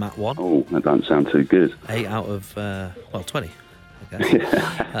 correct there, Matt 1. Oh, that don't sound too good. 8 out of, 20, I guess.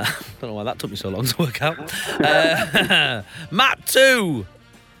 Don't know why that took me so long to work out. Matt 2.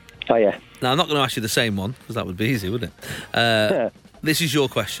 Oh, yeah. Now, I'm not going to ask you the same one, because that would be easy, wouldn't it? This is your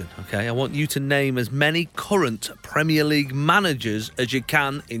question, okay? I want you to name as many current Premier League managers as you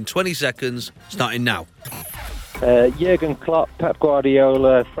can in 20 seconds, starting now. Jurgen Klopp, Pep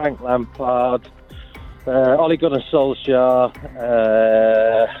Guardiola, Frank Lampard, Ole Gunnar Solskjaer,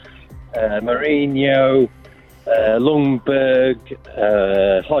 Mourinho, Lundberg,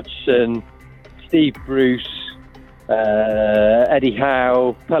 Hodgson, Steve Bruce, Eddie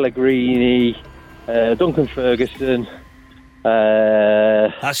Howe, Pellegrini, Duncan Ferguson.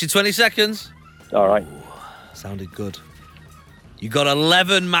 That's your 20 seconds. All right. Ooh, sounded good. You got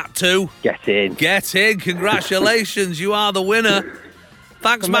 11, Matt 2. Get in. Get in. Congratulations. You are the winner.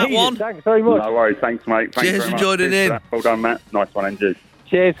 Thanks, Amazing. Matt 1. Thanks very much. No worries, thanks, mate. Thanks Cheers very for much. joining in. Well done, Matt. Nice one, Andrew.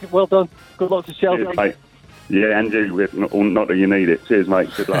 Cheers. Well done. Good luck to Chelsea. Cheers, mate. Yeah, Andrew, not that you need it. Cheers, mate.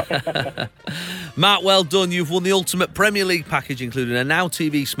 Good luck. Matt, well done. You've won the ultimate Premier League package, including a Now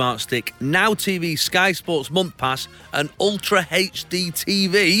TV Smart Stick, Now TV Sky Sports Month Pass, an Ultra HD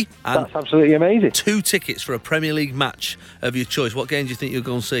TV, and That's absolutely amazing. 2 tickets for a Premier League match of your choice. What game do you think you'll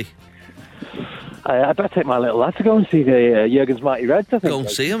go and see? I better take my little lad to go and see the Jurgen's Mighty Reds, I think. Go and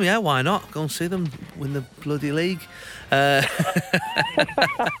see them, yeah, why not? Go and see them win the bloody league. All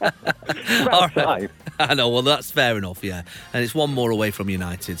right. I know, well, that's fair enough, yeah. And it's one more away from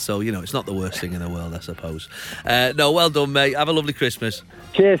United, so, it's not the worst thing in the world, I suppose. No, well done, mate. Have a lovely Christmas.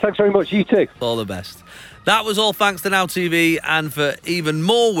 Cheers, thanks very much. You too. All the best. That was all thanks to Now TV, and for even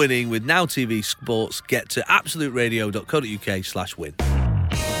more winning with Now TV Sports, get to absoluteradio.co.uk/win.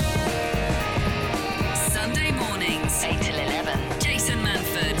 Sunday mornings, 8 till 11. Jason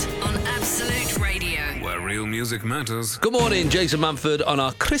Manford on Absolute Radio. Where real music matters. Good morning, Jason Manford on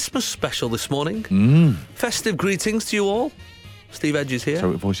our Christmas special this morning. Festive greetings to you all. Steve Edge is here. So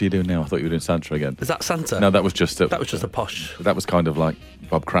what voice are you doing now? I thought you were doing Santa again. Is that Santa? No, that was just a posh. That was kind of like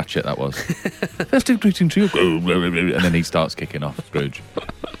Bob Cratchit, that was. Festive greetings to you. And then he starts kicking off, Scrooge.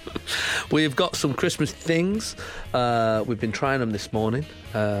 We've got some Christmas things. We've been trying them this morning.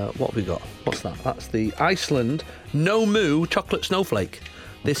 What have we got? What's that? That's the Iceland No Moo Chocolate Snowflake.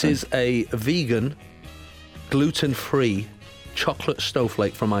 This is a vegan, gluten-free chocolate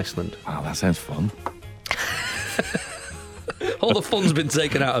snowflake from Iceland. Wow, that sounds fun. All the fun's been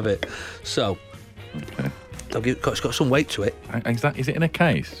taken out of it. So, it's got some weight to it. Is it in a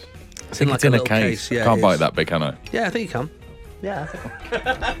case? It's in like a little case. Yeah, can't bite that big, can I? Yeah, I think you can. Yeah.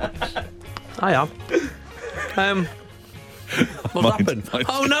 I am. What's happened?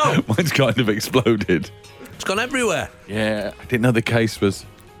 Oh no! Mine's kind of exploded. It's gone everywhere. Yeah, I didn't know the case was.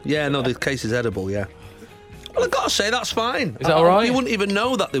 Yeah, no, the case is edible. Yeah. Well, I've got to say that's fine. Is that all right? You wouldn't even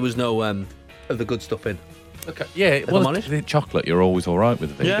know that there was no of the good stuff in. Okay. Yeah, the chocolate you're always all right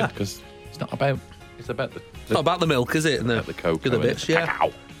with, yeah, because it's not about. It's about the. It's not about the milk, is it? And the cocoa, the bits, yeah.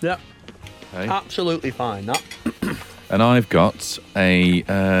 Cacao. Yeah. Okay. Absolutely fine. That. And I've got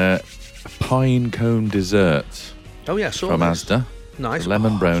a pine cone dessert. Oh yeah, from Asda. Nice. It's a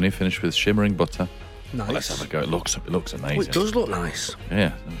lemon brownie finished with shimmering butter. Nice. Well, let's have a go. It looks amazing. Oh, it does look nice.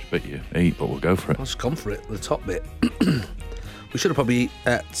 Yeah, I bet you eat, but we'll go for it. Let's come for it. The top bit. We should have probably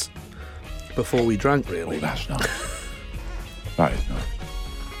ate before we drank, really. Oh, that's nice. That is nice.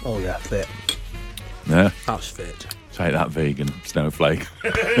 Oh yeah, fit. Yeah. That's fit. Take that, vegan snowflake.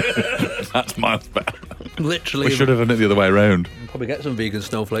 That's miles better. Literally. We should have done it the other way around. Probably get some vegan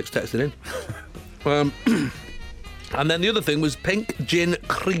snowflakes texted in. And then the other thing was pink gin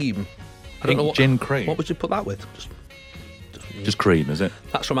cream. Gin cream? What would you put that with? Just cream, is it?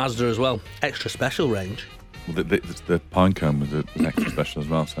 That's from Asda as well. Extra special range. Well, the pine cone was extra special as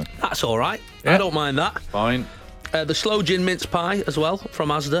well, so. That's all right. Yeah. I don't mind that. Fine. The slow gin mince pie as well from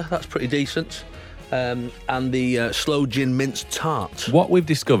Asda. That's pretty decent. And the slow gin mince tart. What we've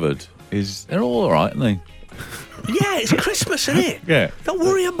discovered is they're all right, aren't they? Yeah, it's Christmas, isn't it? Yeah. Don't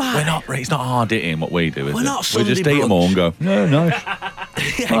worry about it. It's not hard hitting what we do, is it? We're not Sunday We just eat them all and go, no, nice.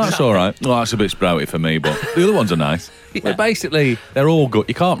 Yeah, Oh, that's all right. Well, that's a bit sprouty for me, but the other ones are nice. Yeah. But basically, they're all good.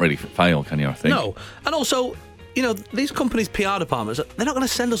 You can't really fail, can you, I think? No. And also, these companies' PR departments, they're not going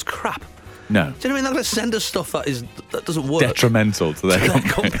to send us crap. No. Do you know what I mean? They're not going to send us stuff that doesn't work. Detrimental to their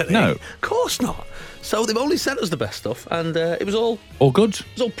company. No. Of course not. So they've only sent us the best stuff, and it was all good. It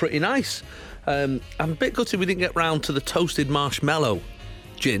was all pretty nice. I'm a bit gutted we didn't get round to the toasted marshmallow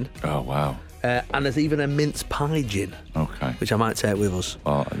gin. Oh, wow. And there's even a mince pie gin. Okay. Which I might take with us.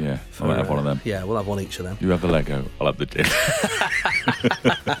 Oh, yeah. I might have one of them. Yeah, we'll have one each of them. You have the Lego, I'll have the gin.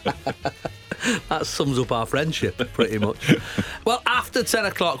 That sums up our friendship, pretty much. Well, after 10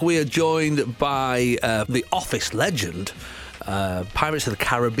 o'clock, we are joined by the Office legend, Pirates of the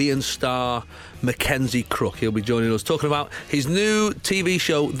Caribbean star, McKenzie Crook. He'll be joining us, talking about his new TV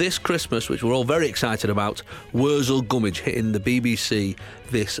show this Christmas, which we're all very excited about, Worzel Gummidge, hitting the BBC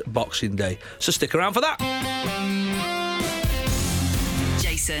this Boxing Day. So stick around for that.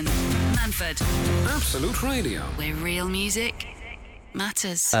 Jason Manford. Absolute Radio. Where real music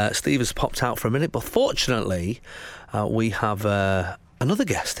matters. Steve has popped out for a minute, but fortunately, we have another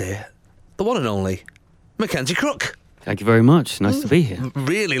guest here, the one and only McKenzie Crook. Thank you very much. Nice to be here.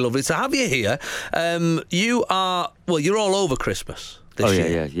 Really lovely to have you here. You're all over Christmas this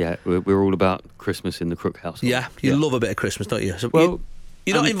year. Yeah. We're all about Christmas in the Crook household. Yeah, you love a bit of Christmas, don't you? So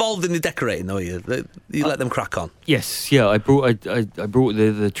you're not involved in the decorating, though, are you? You let them crack on. Yes, yeah. I brought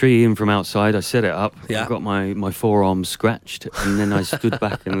the tree in from outside. I set it up. Yeah. I got my forearms scratched, and then I stood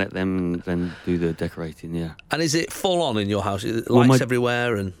back and let them then do the decorating. Yeah. And is it full on in your house? Lights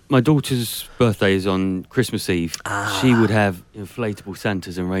everywhere and. My daughter's birthday is on Christmas Eve. She would have inflatable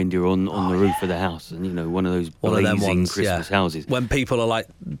Santas and reindeer on the roof of the house, and one of those blazing Christmas houses. When people are like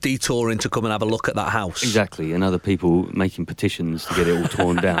detouring to come and have a look at that house. Exactly, and other people making petitions to get it all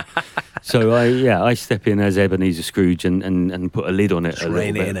torn down. So I step in as Ebenezer Scrooge and put a lid on it. Just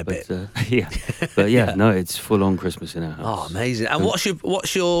rein it in a bit. No, it's full on Christmas in our house. Oh, amazing! And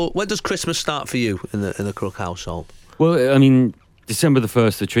what's your when does Christmas start for you in the Crook household? Well, I mean, December the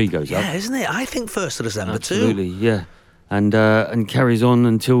 1st, the tree goes up. Yeah, isn't it? I think 1st of December Absolutely, yeah. And carries on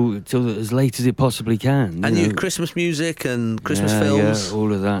until as late as it possibly can. And you Christmas music and Christmas films. Yeah,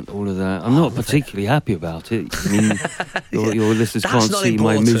 all of that. I'm not particularly happy about it. I mean, your listeners can't see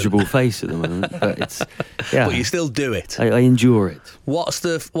my miserable face at the moment, but it's But you still do it. I endure it. What's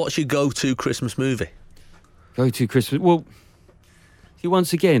your go-to Christmas movie? Go-to Christmas? Well, see,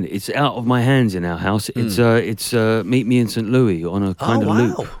 once again, it's out of my hands in our house. It's Meet Me in St. Louis on a kind of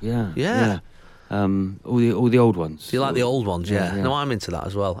loop. Yeah. All the old ones. Do you like the old ones? Yeah. No, I'm into that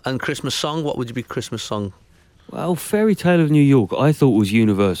as well. And Christmas song? What would you be Christmas song? Well, Fairy Tale of New York, I thought was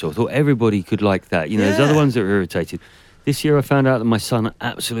universal. I thought everybody could like that. There's other ones that were irritated. This year I found out that my son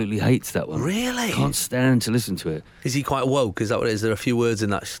absolutely hates that one. Really? Can't stand to listen to it. Is he quite woke? Is that what it is? There are a few words in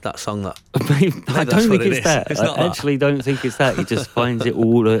that song that... I don't think it's that. I actually don't think it's that. He just finds it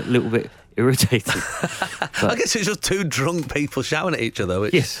all a little bit irritating. I guess it's just two drunk people shouting at each other,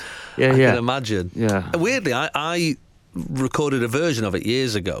 which yes. I can imagine. Yeah. Weirdly, I recorded a version of it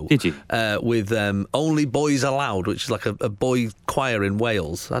years ago. Did you? With Only Boys Allowed, which is like a boy choir in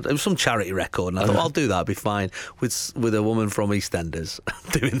Wales. It was some charity record, and I thought, I'll do that, I'll be fine, with a woman from EastEnders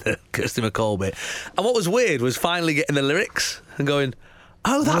doing the Kirsty McCall bit. And what was weird was finally getting the lyrics and going,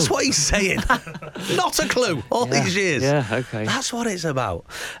 oh, that's what he's saying. Not a clue. All these years. Yeah, okay. That's what it's about.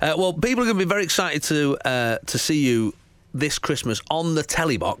 Well, people are going to be very excited to see you this Christmas on the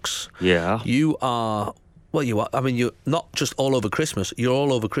telly box. Yeah. You are... Well, you are. I mean, you're not just all over Christmas, you're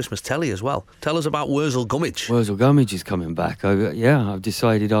all over Christmas telly as well. Tell us about Worzel Gummidge. Worzel Gummidge is coming back. I've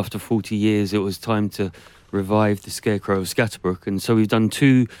decided after 40 years it was time to revive The Scarecrow of Scatterbrook. And so we've done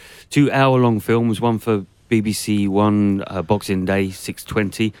two hour-long films, one for BBC, one Boxing Day,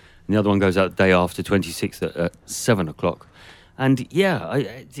 6:20, and the other one goes out the day after, 26th at 7 o'clock. And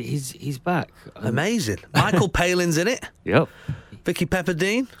he's back. Amazing. Michael Palin's in it. Yep. Vicky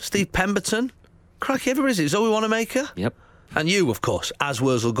Pepperdine, Steve Pemberton. Crikey, everybody's in it. Zoe Wanamaker. Yep. And you, of course, as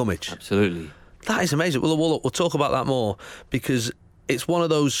Worzel Gummidge. Absolutely. That is amazing. We'll talk about that more, because it's one of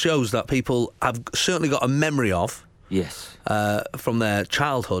those shows that people have certainly got a memory of. Yes. From their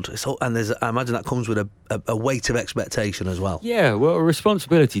childhood. And I imagine that comes with a weight of expectation as well. Yeah, well, a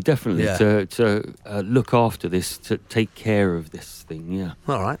responsibility, definitely, to look after this, to take care of this thing, yeah.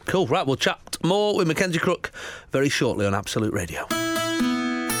 All right, cool. Right, we'll chat more with McKenzie Crook very shortly on Absolute Radio.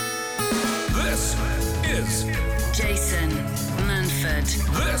 This is Jason Manford.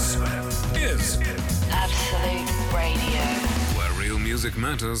 This is Absolute Radio. where real music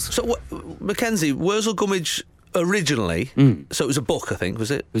matters. So, Mackenzie, Worzel Gummidge originally, so it was a book, I think,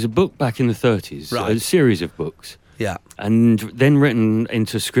 was it? It was a book back in the 30s, right. A series of books. Yeah. And then written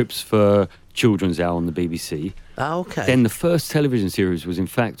into scripts for Children's Hour on the BBC. Ah, okay. Then the first television series was, in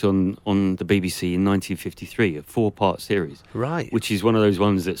fact, on the BBC in 1953, a 4-part series. Right. Which is one of those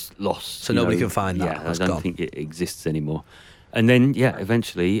ones that's lost. So nobody can find that. Yeah, I don't think it exists anymore. And then,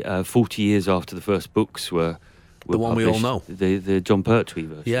 eventually, 40 years after the first books were the one we all know. The John Pertwee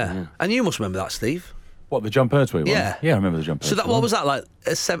version. Yeah. And you must remember that, Steve. What, the John Pertwee one? Yeah. Yeah, I remember the John Pertwee So what was that, like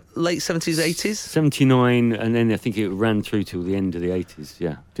late 70s, 80s? 79, and then I think it ran through till the end of the 80s,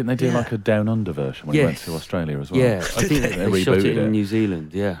 yeah. Didn't they do like a Down Under version when they went to Australia as well? Yeah, I think they shot it in New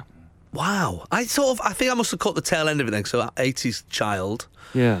Zealand, yeah. Wow. I think I must have caught the tail end of it then, so 80s child.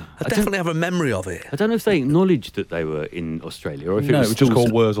 Yeah. I definitely have a memory of it. I don't know if they acknowledged that they were in Australia, or if it was just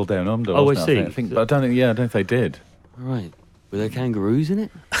called Worzel Down Under. Oh, I see. I think, but I don't think if they did. Right. Were there kangaroos in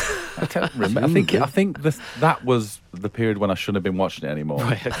it? I can't remember. I think that was the period when I shouldn't have been watching it anymore.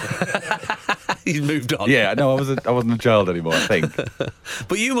 Right, okay. He's moved on. Yeah, no, I wasn't a child anymore, I think.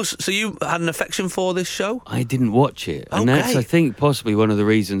 But you had an affection for this show? I didn't watch it. And that's, I think, possibly one of the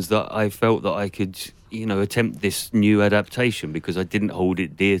reasons that I felt that I could, attempt this new adaptation, because I didn't hold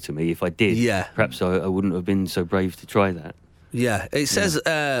it dear to me. If I did, perhaps I wouldn't have been so brave to try that. Yeah, it says,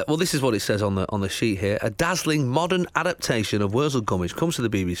 this is what it says on the sheet here. A dazzling modern adaptation of Worzel Gummidge comes to the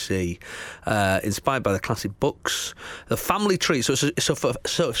BBC, inspired by the classic books. The family treat, so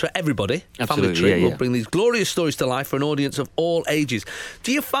for everybody, Absolutely, family treat will yeah. bring these glorious stories to life for an audience of all ages.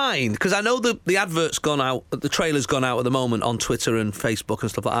 Do you find, because I know the advert's gone out, the trailer's gone out at the moment on Twitter and Facebook and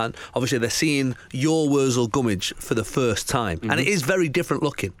stuff like that, and obviously they're seeing your Worzel Gummidge for the first time, and it is very different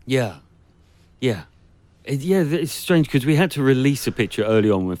looking. Yeah. Yeah, it's strange because we had to release a picture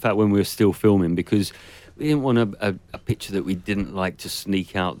early on, in fact, when we were still filming, because we didn't want a picture that we didn't like to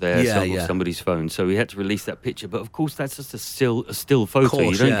sneak out there off somebody's phone. So we had to release that picture. But of course, that's just a still photo.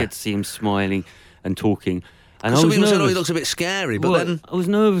 Course, you don't get to see him smiling and talking. And some people said, he looks a bit scary, but then... I was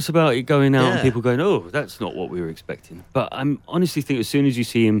nervous about it going out and people going, oh, that's not what we were expecting. But I honestly think as soon as you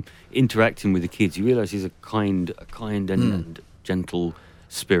see him interacting with the kids, you realise he's a kind and gentle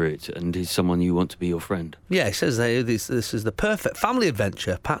spirit, and he's someone you want to be your friend. Yeah, he says this is the perfect family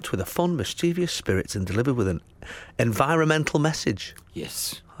adventure packed with a fun, mischievous spirits and delivered with an environmental message.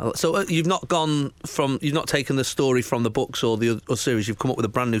 Yes. So you've not taken the story from the books or the or series. You've come up with a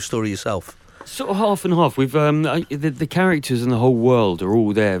brand new story yourself. Sort of half and half. We've the characters and the whole world are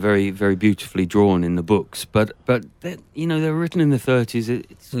all there, very, very beautifully drawn in the books. But they're written in the 30s.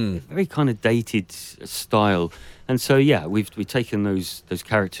 It's a very kind of dated style, and so we've taken those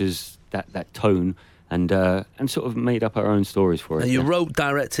characters, that tone, and sort of made up our own stories for it. And you wrote,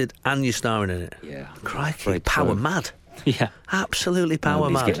 directed, and you're starring in it. Yeah, crikey, power mad. Yeah, absolutely power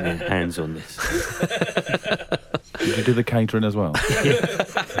mad. Nobody's getting their hands on this. Did you do the catering as well?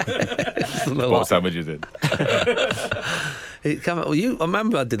 What sandwiches in? I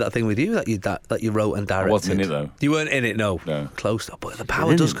remember I did that thing with you that you wrote and directed. I wasn't in it though. You weren't in it, no. Close up, but the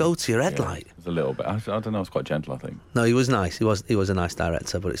power does go to your head, like. It was a little bit. I don't know. It was quite gentle, I think. No, he was nice. He was a nice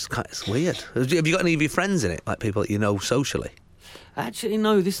director, but it's weird. Have you got any of your friends in it, like people that you know socially? Actually,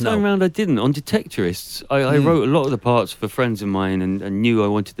 no. This time round, I didn't. On Detectorists, I wrote a lot of the parts for friends of mine and knew I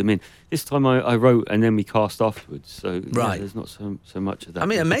wanted them in. This time, I wrote and then we cast afterwards. So there's not so much of that. I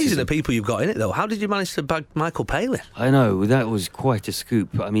mean, amazing the people you've got in it, though. How did you manage to bag Michael Palin? I know, that was quite a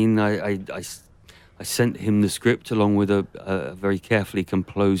scoop. I mean, I sent him the script along with a very carefully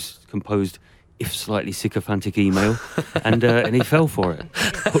composed, if slightly sycophantic email, and he fell for it.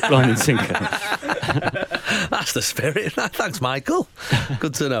 Hook, line and sinker. That's the spirit. Thanks, Michael.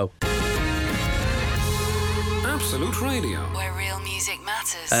 Good to know. Absolute Radio. Where real music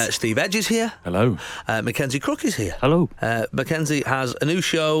matters. Steve Edge is here. Hello. McKenzie Crook is here. Hello. McKenzie has a new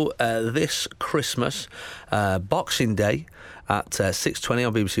show this Christmas, Boxing Day, at 6:20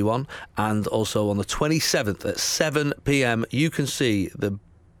 on BBC One, and also on the 27th at 7 p.m. you can see the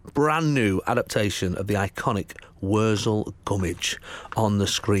brand new adaptation of the iconic Worzel Gummidge on the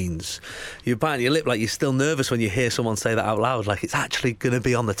screens. You're biting your lip like you're still nervous when you hear someone say that out loud, like it's actually going to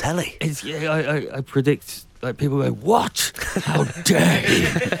be on the telly. I predict, like, people go, "What? How dare he?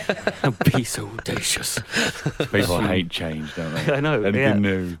 How be so audacious?" People hate change, don't they? I know. Anything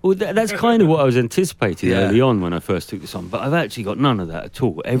new. Well, that's kind of what I was anticipating early on when I first took this on, but I've actually got none of that at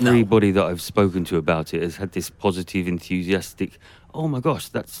all. Everybody that I've spoken to about it has had this positive, enthusiastic, oh my gosh,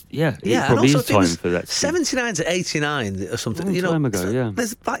 that's it probably is time for that. 79 to 89 or something. Long time ago,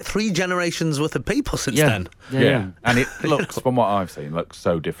 There's like 3 generations worth of people since then. Yeah. And it looks, from what I've seen, looks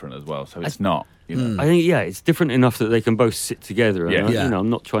so different as well. So it's not. You know. I think it's different enough that they can both sit together. And Yeah. I'm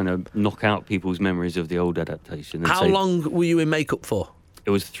not trying to knock out people's memories of the old adaptation. How long were you in makeup for?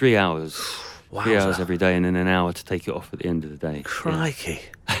 It was 3 hours. Wow. 3 hours every day, and then an hour to take it off at the end of the day. Crikey.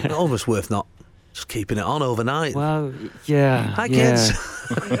 Almost worth not just keeping it on overnight. Well, yeah. Hi, kids.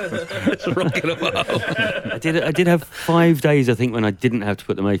 It's rocking them out. I did have 5 days, I think, when I didn't have to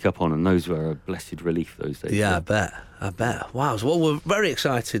put the makeup on, and those were a blessed relief, those days. Yeah, I bet. Wow. Well, we're very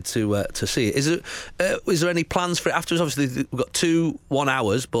excited to see it. Is there any plans for it afterwards? Obviously, we've got 2 1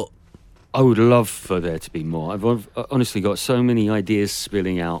 hours, but I would love for there to be more. I've honestly got so many ideas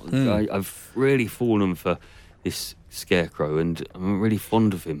spilling out. I've really fallen for this Scarecrow, and I'm really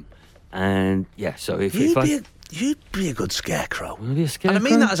fond of him. And so you'd be a good Scarecrow. Would I be a Scarecrow? And I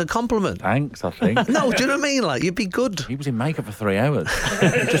mean that as a compliment. Thanks, I think. No, do you know what I mean? Like, you'd be good. He was in makeup for 3 hours.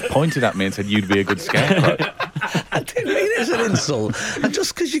 He just pointed at me and said, "You'd be a good Scarecrow." I didn't mean it as an insult. And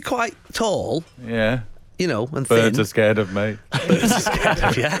just because you're quite tall, Yeah. you know, and Birds thin. are scared of me. Birds are scared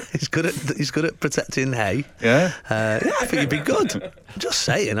of you. He's good at protecting hay. Yeah. I think you'd be good. I'm just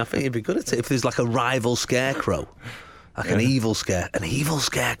saying, I think you'd be good at it. If there's like a rival Scarecrow. Like an evil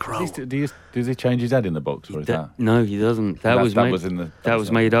Scarecrow. Does he change his head in the books, or is that? No, he doesn't. That was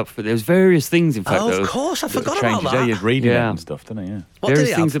made up for. There's various things, in fact. Oh, of course, I forgot about that. Yeah, he's reading it and stuff, doesn't he? Yeah.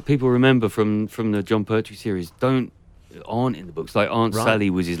 Various things that people remember from the John Pertwee series aren't in the books. Like Aunt Sally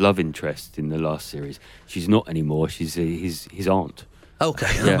was his love interest in the last series. She's not anymore. She's his aunt.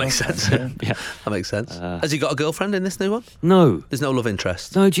 Okay, that makes sense. That makes sense. Has he got a girlfriend in this new one? No. There's no love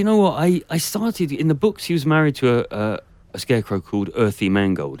interest? No, do you know what? I started... In the books, he was married to a scarecrow called Earthy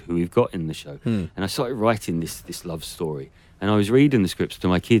Mangold, who we've got in the show. And I started writing this love story. And I was reading the scripts to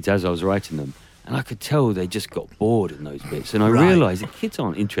my kids as I was writing them. And I could tell they just got bored in those bits. And I realised that kids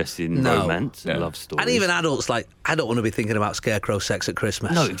aren't interested in romance and love stories. And even adults, like, I don't want to be thinking about Scarecrow sex at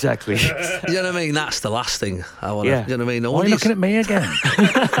Christmas. No, exactly. You know what I mean? That's the last thing I want to... You know what I mean? Why are you looking at me again?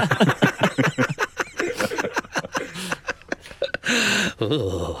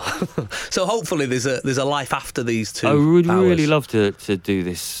 So hopefully there's a life after these 2 I would hours. really love to do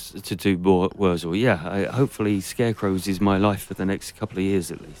this, to do more Worzel. Hopefully Scarecrows is my life for the next couple of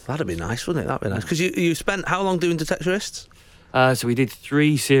years at least. That'd be nice, wouldn't it? That'd be nice. Because you spent how long doing Detectorists? So we did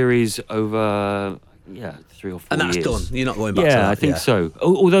 3 series over, 3 or 4 And that's years. done. You're not going back to that. Yeah, I think so.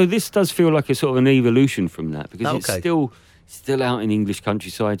 Although this does feel like a sort of an evolution from that, because Okay. it's still out in English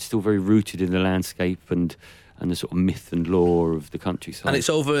countryside, still very rooted in the landscape and the sort of myth and lore of the countryside. And it's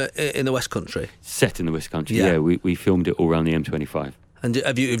over in the West Country. set in the West Country. Yeah. Yeah, we filmed it all around the M25. And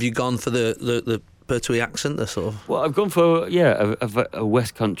have you gone for the Pertwee accent, the sort of? Well, I've gone for a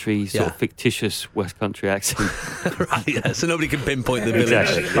West Country sort Yeah. of fictitious West Country accent. Right, yeah. So nobody can pinpoint the village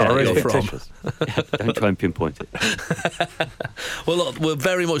Exactly, yeah, you're it's from. fictitious. Don't try and pinpoint it. Well, look, we're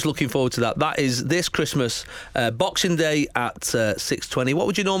very much looking forward to that. That is this Christmas, Boxing Day at 6:20. What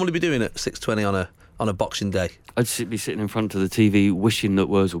would you normally be doing at 6:20 on a Boxing Day? I'd be sitting in front of the TV wishing that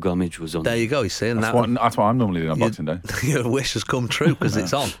Worzel Gummidge was on. There you go. You see, and That's what I'm normally doing on Boxing Day. Your wish has come true because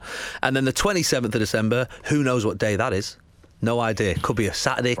it's on. And then the 27th of December, who knows what day that is? No idea. Could be a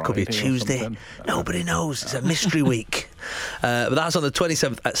Saturday, could be a Friday or Tuesday. something. Nobody knows. It's a mystery week. But that's on the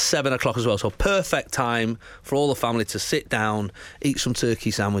 27th at 7 o'clock as well. So perfect time for all the family to sit down, eat some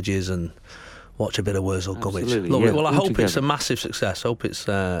turkey sandwiches and watch a bit of Worzel Gummidge. Absolutely, Lovely. yeah, Well, I all hope it's together. a massive success. Hope it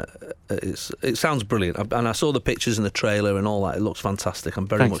sounds brilliant. And I saw the pictures and the trailer and all that. It looks fantastic. I'm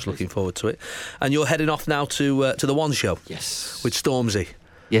very Thanks, much looking forward to it. And you're heading off now to the One Show Yes. with Stormzy.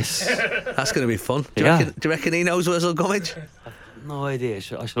 Yes. That's going to be fun. Do Yeah. you reckon he knows Worzel Gummidge? No idea.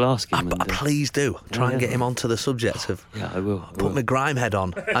 I shall ask him. Please do. Try and get him onto the subject of. Yeah, I will. Put my grime head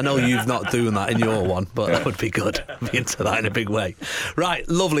on. I know you've not doing that in your one, but that would be good. Be into that in a big way. Right,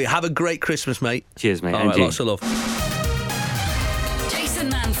 lovely. Have a great Christmas, mate. Cheers, mate. All And right, you. lots of love. Jason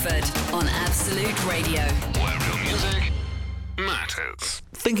Manford on Absolute Radio. Where real music matters.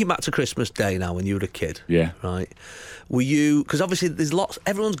 Thinking back to Christmas Day now when you were a kid. Yeah. Right. Were you, because obviously there's lots,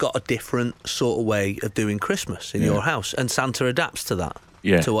 everyone's got a different sort of way of doing Christmas in your house, and Santa adapts to that.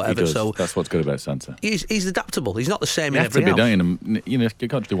 Yeah, To whatever. he does. So That's what's good about Santa. he's adaptable. He's not the same You in have to every be, house. don't you? You know, you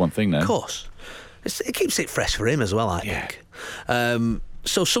can't do one thing now. Of course. It keeps it fresh for him as well, I Yeah. think.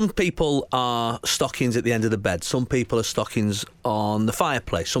 So some people are stockings at the end of the bed. Some people are stockings on the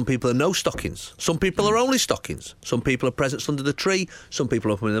fireplace. Some people are no stockings. Some people are only stockings. Some people are presents under the tree. Some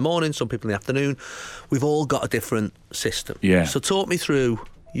people open in the morning. Some people in the afternoon. We've all got a different system. Yeah. So talk me through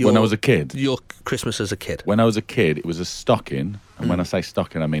When I was a kid. your Christmas as a kid. When I was a kid, it was a stocking, and when I say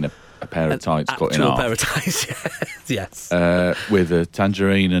stocking, I mean a pair of tights cut in Actual half. pair of ties. Yes. With a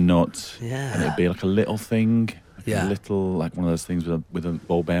tangerine and nuts. Yeah. And it'd be like a little thing. Like Yeah. A little, like one of those things with a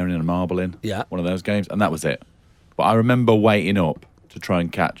ball bearing and a marble in. Yeah. One of those games. And that was it. But I remember waiting up to try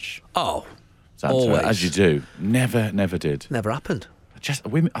and catch Oh, Santa, always. as you do. Never did. Never happened. I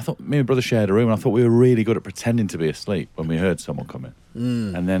thought me and my brother shared a room, and I thought we were really good at pretending to be asleep when we heard someone coming.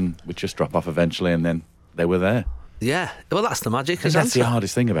 And then we'd just drop off eventually, and then they were there. Yeah. Well, that's the magic I think of that's the Santa.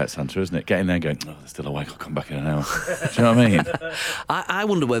 hardest thing about Santa, isn't it? Getting there and going, oh, they're still awake, I'll come back in an hour. Do you know what I mean? I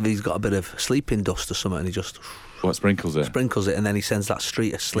wonder whether he's got a bit of sleeping dust or something and he just What sprinkles it? sprinkles it and then he sends that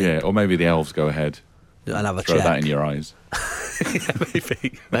street of sleep Yeah, or maybe the elves go ahead, and have a throw check. that in your eyes.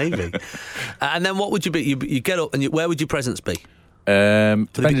 Maybe. And then what would you be? You get up and where would your presents be?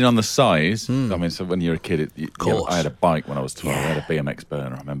 Depending on the size, I mean, so when you're a kid, Course. I had a bike when I was 12. I had a BMX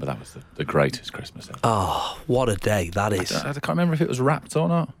burner. I remember that was the greatest Christmas ever. Oh, what a day that is. I can't remember if it was wrapped or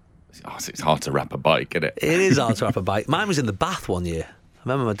not. It's hard to wrap a bike, isn't it? It is hard to wrap a bike. Mine was in the bath one year. I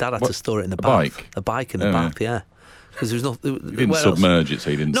remember my dad had to store it in the a bath. bike? A bike in the Oh, bath, yeah. Because there was no. You didn't submerge it, so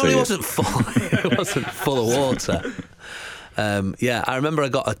you didn't No, see it it. wasn't full. It wasn't full of water. Yeah, I remember I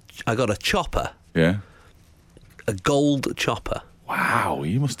got a chopper, Yeah. a gold chopper. Wow,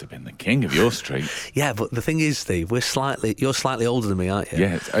 you must have been the king of your street. Yeah, but the thing is, Steve, you're slightly older than me, aren't you?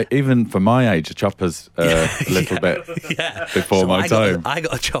 Yeah, even for my age, a chopper's a little bit Yeah. before my time. I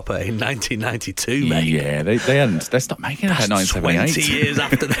got a chopper in 1992, mate. Yeah, they stopped making it in That's 1978. 20 years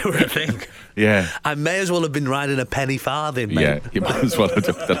after they were a thing. Yeah. I may as well have been riding a penny farthing, mate. Yeah, you might as well have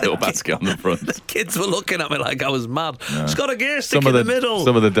done the little basket on the front. The kids were looking at me like I was mad. It's got a gear stick Some of in the middle.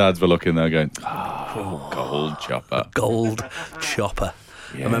 Some of the dads were looking there going, gold chopper. Gold chopper.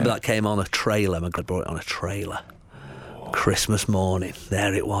 Yeah. I remember that came on a trailer. My dad brought it on a trailer. Christmas morning.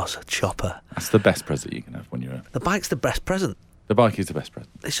 There it was, a chopper. That's the best present you can have when you're... The bike's the best present. The bike is the best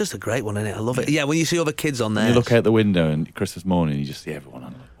present. It's just a great one, isn't it? I love it. Yeah, when you see other kids on there. You look out the window and Christmas morning, you just see everyone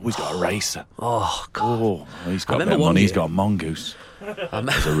on it. Oh, he's got a racer. Oh, God. Oh, he's got a bit remember of one money. He's year- got a mongoose.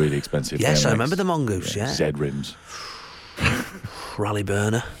 It's a really expensive Yes, I BMX. remember the mongoose, yeah. Z rims. Rally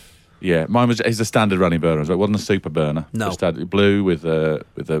burner. Yeah, mine was. It's a standard running burner. It wasn't a super burner. No. Just had blue with a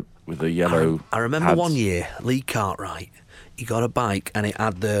yellow. I remember pads. one year, Lee Cartwright, he got a bike and it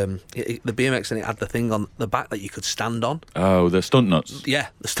had the BMX and it had the thing on the back that you could stand on. Oh, the Stunt Nuts. Yeah,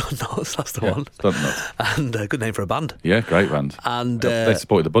 the Stunt Nuts, that's the one. Stunt Nuts. And good name for a band. Yeah, great band. And they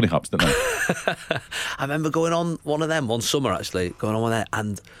supported the Bunny Hops, didn't they? I remember going on one of them one summer actually, going on one there,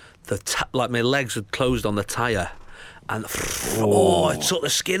 and like my legs had closed on the tyre. And it took the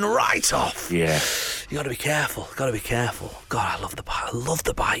skin right off. Yeah. You got to be careful. God, I love the bike. I love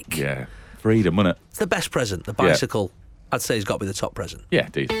the bike. Yeah. Freedom, wasn't it? It's the best present. The bicycle, I'd say, has got to be the top present. Yeah,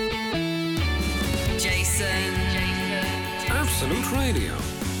 indeed. Jason. Absolute Radio,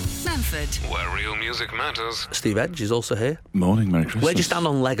 Manford. where real music matters. Steve Edge is also here. Morning, Merry Christmas. Where'd you stand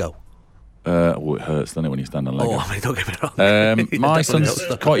on Lego? It hurts, doesn't it, when you stand on Lego? Oh, I mean, don't get me wrong. My son's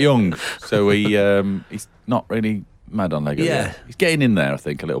quite young, so he's not really mad on Lego. Yeah. He's getting in there, I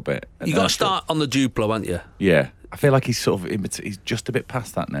think, a little bit. You got to start on the Duplo, haven't you? Yeah. I feel like he's sort of he's just a bit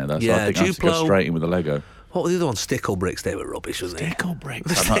past that now, though. So Yeah, I think I have to go Duplo. straight in with the Lego. What were the other ones? Stickle Bricks. They were rubbish, wasn't they? Stickle Bricks.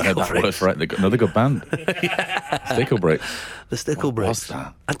 The I've not heard that Stickle word for it. They've got another good band. Stickle Bricks. The Stickle What Bricks. was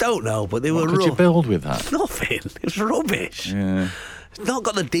that? I don't know, but they What were could you build with that? Nothing. It was rubbish. Yeah. It's not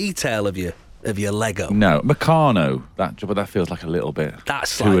got the detail of your Lego. No, Meccano. But that feels like a little bit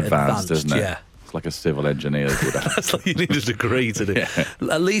That's too like advanced, doesn't it? yeah. It's like a civil engineer would have. That's like you need a degree to do. Yeah.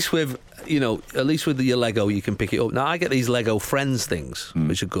 At least with your Lego, you can pick it up. Now I get these Lego Friends things,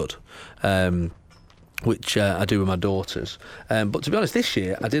 which are good, which I do with my daughters. But to be honest, this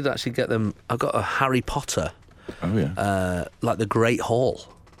year I did actually get them. I got a Harry Potter, Oh yeah. like the Great Hall,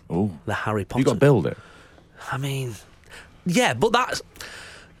 Oh. the Harry Potter. You got to build it. I mean, yeah, but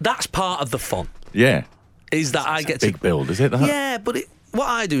that's part of the fun. Yeah. Is that I get Big to build, is it? That? Yeah, but what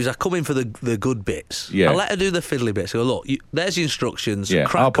I do is I come in for the good bits. Yeah. I let her do the fiddly bits. I go, look, there's the instructions. Yeah.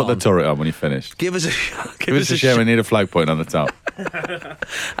 Crack I'll put on. the turret on when you're finished. Give us a Give us a share. We need a flag point on the top.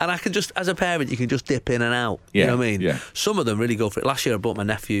 And I can just, as a parent, you can just dip in and out. Yeah, You know what I mean? yeah. Some of them really go for it. Last year I bought my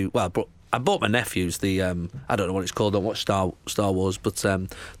nephew. Well, I bought my nephews the I don't know what it's called. I don't watch Star Wars, but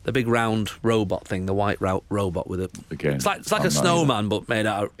the big round robot thing, the white robot with it. Again, It's like I'm a not snowman, but made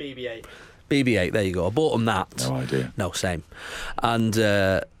out of BB-8. BB-8. There you go. I bought them that. No idea. No, same. And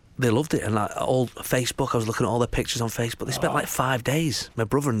they loved it. And like all Facebook, I was looking at all their pictures on Facebook. They spent like 5 days. My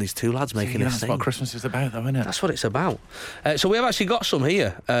brother and these two lads making this That's thing. what Christmas is about, though, isn't it? That's what it's about. So we have actually got some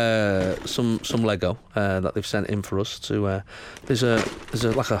here, some Lego that they've sent in for us. To there's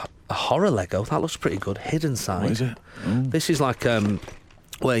like a horror Lego that looks pretty good. Hidden Side. What is it? Oh. This is like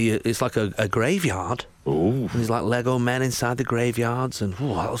where it's like a graveyard. Oh. And there's like Lego men inside the graveyards, and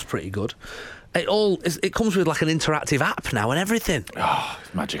that looks pretty good. It comes with like an interactive app now and everything. Oh,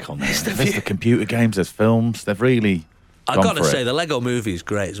 it's magical now. There's the computer games, there's films. They've really I've got to say, the Lego movie is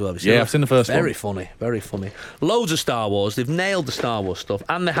great as well. Yeah, I've seen the first one. Very funny, very funny. Loads of Star Wars. They've nailed the Star Wars stuff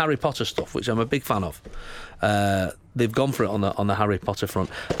and the Harry Potter stuff, which I'm a big fan of. They've gone for it on the Harry Potter front.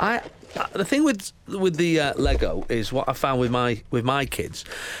 The thing with the Lego is what I found with my kids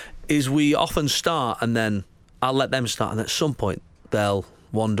is we often start and then I'll let them start, and at some point they'll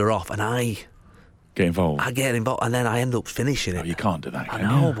wander off, and I get involved. I get involved, and then I end up finishing it. Oh, you can't do that, can I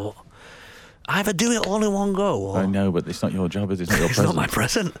know, you? but I either do it all in one go, or I know, but it's not your job, is it? It's not your it's present. not my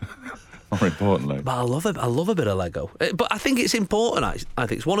present. More importantly. But I love it. I love a bit of Lego. But I think it's important. I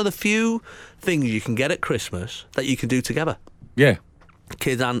think it's one of the few things you can get at Christmas that you can do together, Yeah.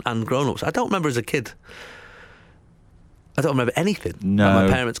 kids and grown-ups. I don't remember as a kid. I don't remember anything No. that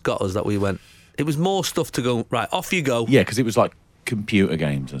my parents got us that we went. It was more stuff to go, right, off you go. Yeah, because it was like computer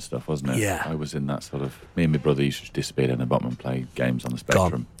games and stuff, wasn't it? Yeah. I was in that sort of... Me and my brother used to disappear down the bottom and play games on the Gone.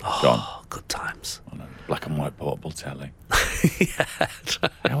 Spectrum. Oh, good times. On a black and white portable telly. Yeah.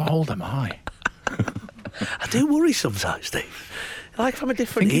 How old am I? I do worry sometimes, Steve. Like from a I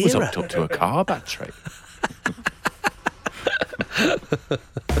different think it was era. hooked up to a car battery.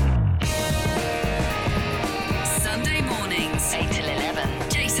 Sunday mornings, 8 till 11.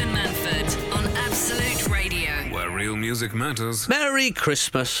 Jason Manford on Absolute Radio. Where real music matters. Merry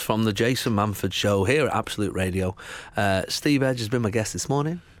Christmas from the Jason Manford Show here at Absolute Radio. Steve Edge has been my guest this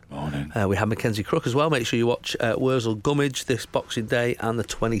morning. Morning. We had McKenzie Crook as well. Make sure you watch Worzel Gummidge this Boxing Day and the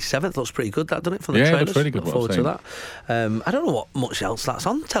 27th. Looks pretty good, that, doesn't it, from the Yeah, it trailers? looks really good, Look what I've forward to that. I don't know what much else that's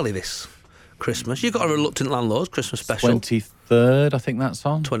on telly this Christmas. You've got a Reluctant Landlords Christmas special. 23rd, I think that's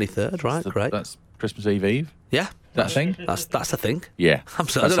on. 23rd, right, great. That's Christmas Eve. Yeah. That thing? That's the thing. Yeah. I'm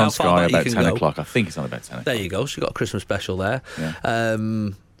sorry, I That's don't know on how far Sky back you about can 10 go. o'clock. I think it's on about 10 o'clock. There you go. So you've got a Christmas special there. Yeah.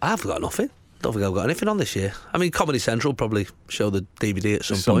 I haven't got nothing. Don't think I've got anything on this year. I mean, Comedy Central probably show the DVD at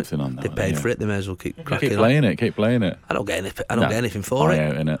some There's point. something on that, They paid yeah. for it. They may as well keep cracking Keep on. playing it, keep playing it. I don't get anything. I don't No, get anything for buy it.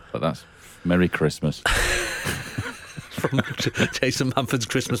 out in it, but that's Merry Christmas. from Jason Manford's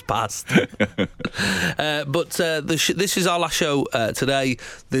Christmas past. This is our last show today.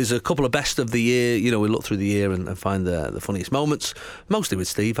 There's a couple of best of the year. You know, we look through the year and find the funniest moments, mostly with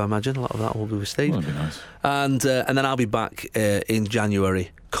Steve, I imagine. A lot of that will be with Steve. That'd be nice. And then I'll be back in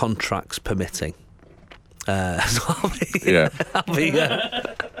January, contracts permitting. I'll be,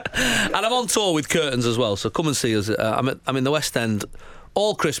 and I'm on tour with Curtains as well, so come and see us. I'm in the West End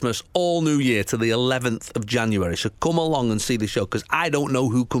all Christmas, all New Year to the 11th of January. So come along and see the show, because I don't know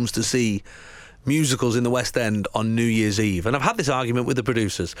who comes to see musicals in the West End on New Year's Eve. And I've had this argument with the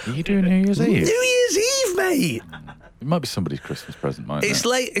producers. Are you doing New Year's Eve? New Year's Eve, mate! It might be somebody's Christmas present, mightn't it? It's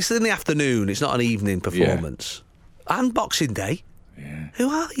late. It's in the afternoon. It's not an evening performance. Yeah. And Boxing Day. Yeah. Who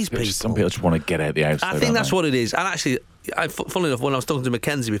are these people? Some people just want to get out the house. I think that's what it is. And actually, funnily enough, when I was talking to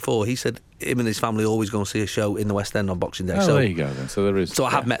McKenzie before, he said him and his family always go and see a show in the West End on Boxing Day. Oh, so there you go then. So there is. So I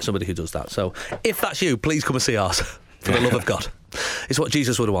have met somebody who does that. So if that's you, please come and see ours. For the love of God. It's what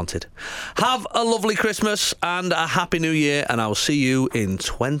Jesus would have wanted. Have a lovely Christmas and a happy New Year, and I will see you in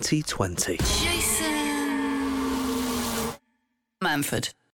 2020. Jason Manford.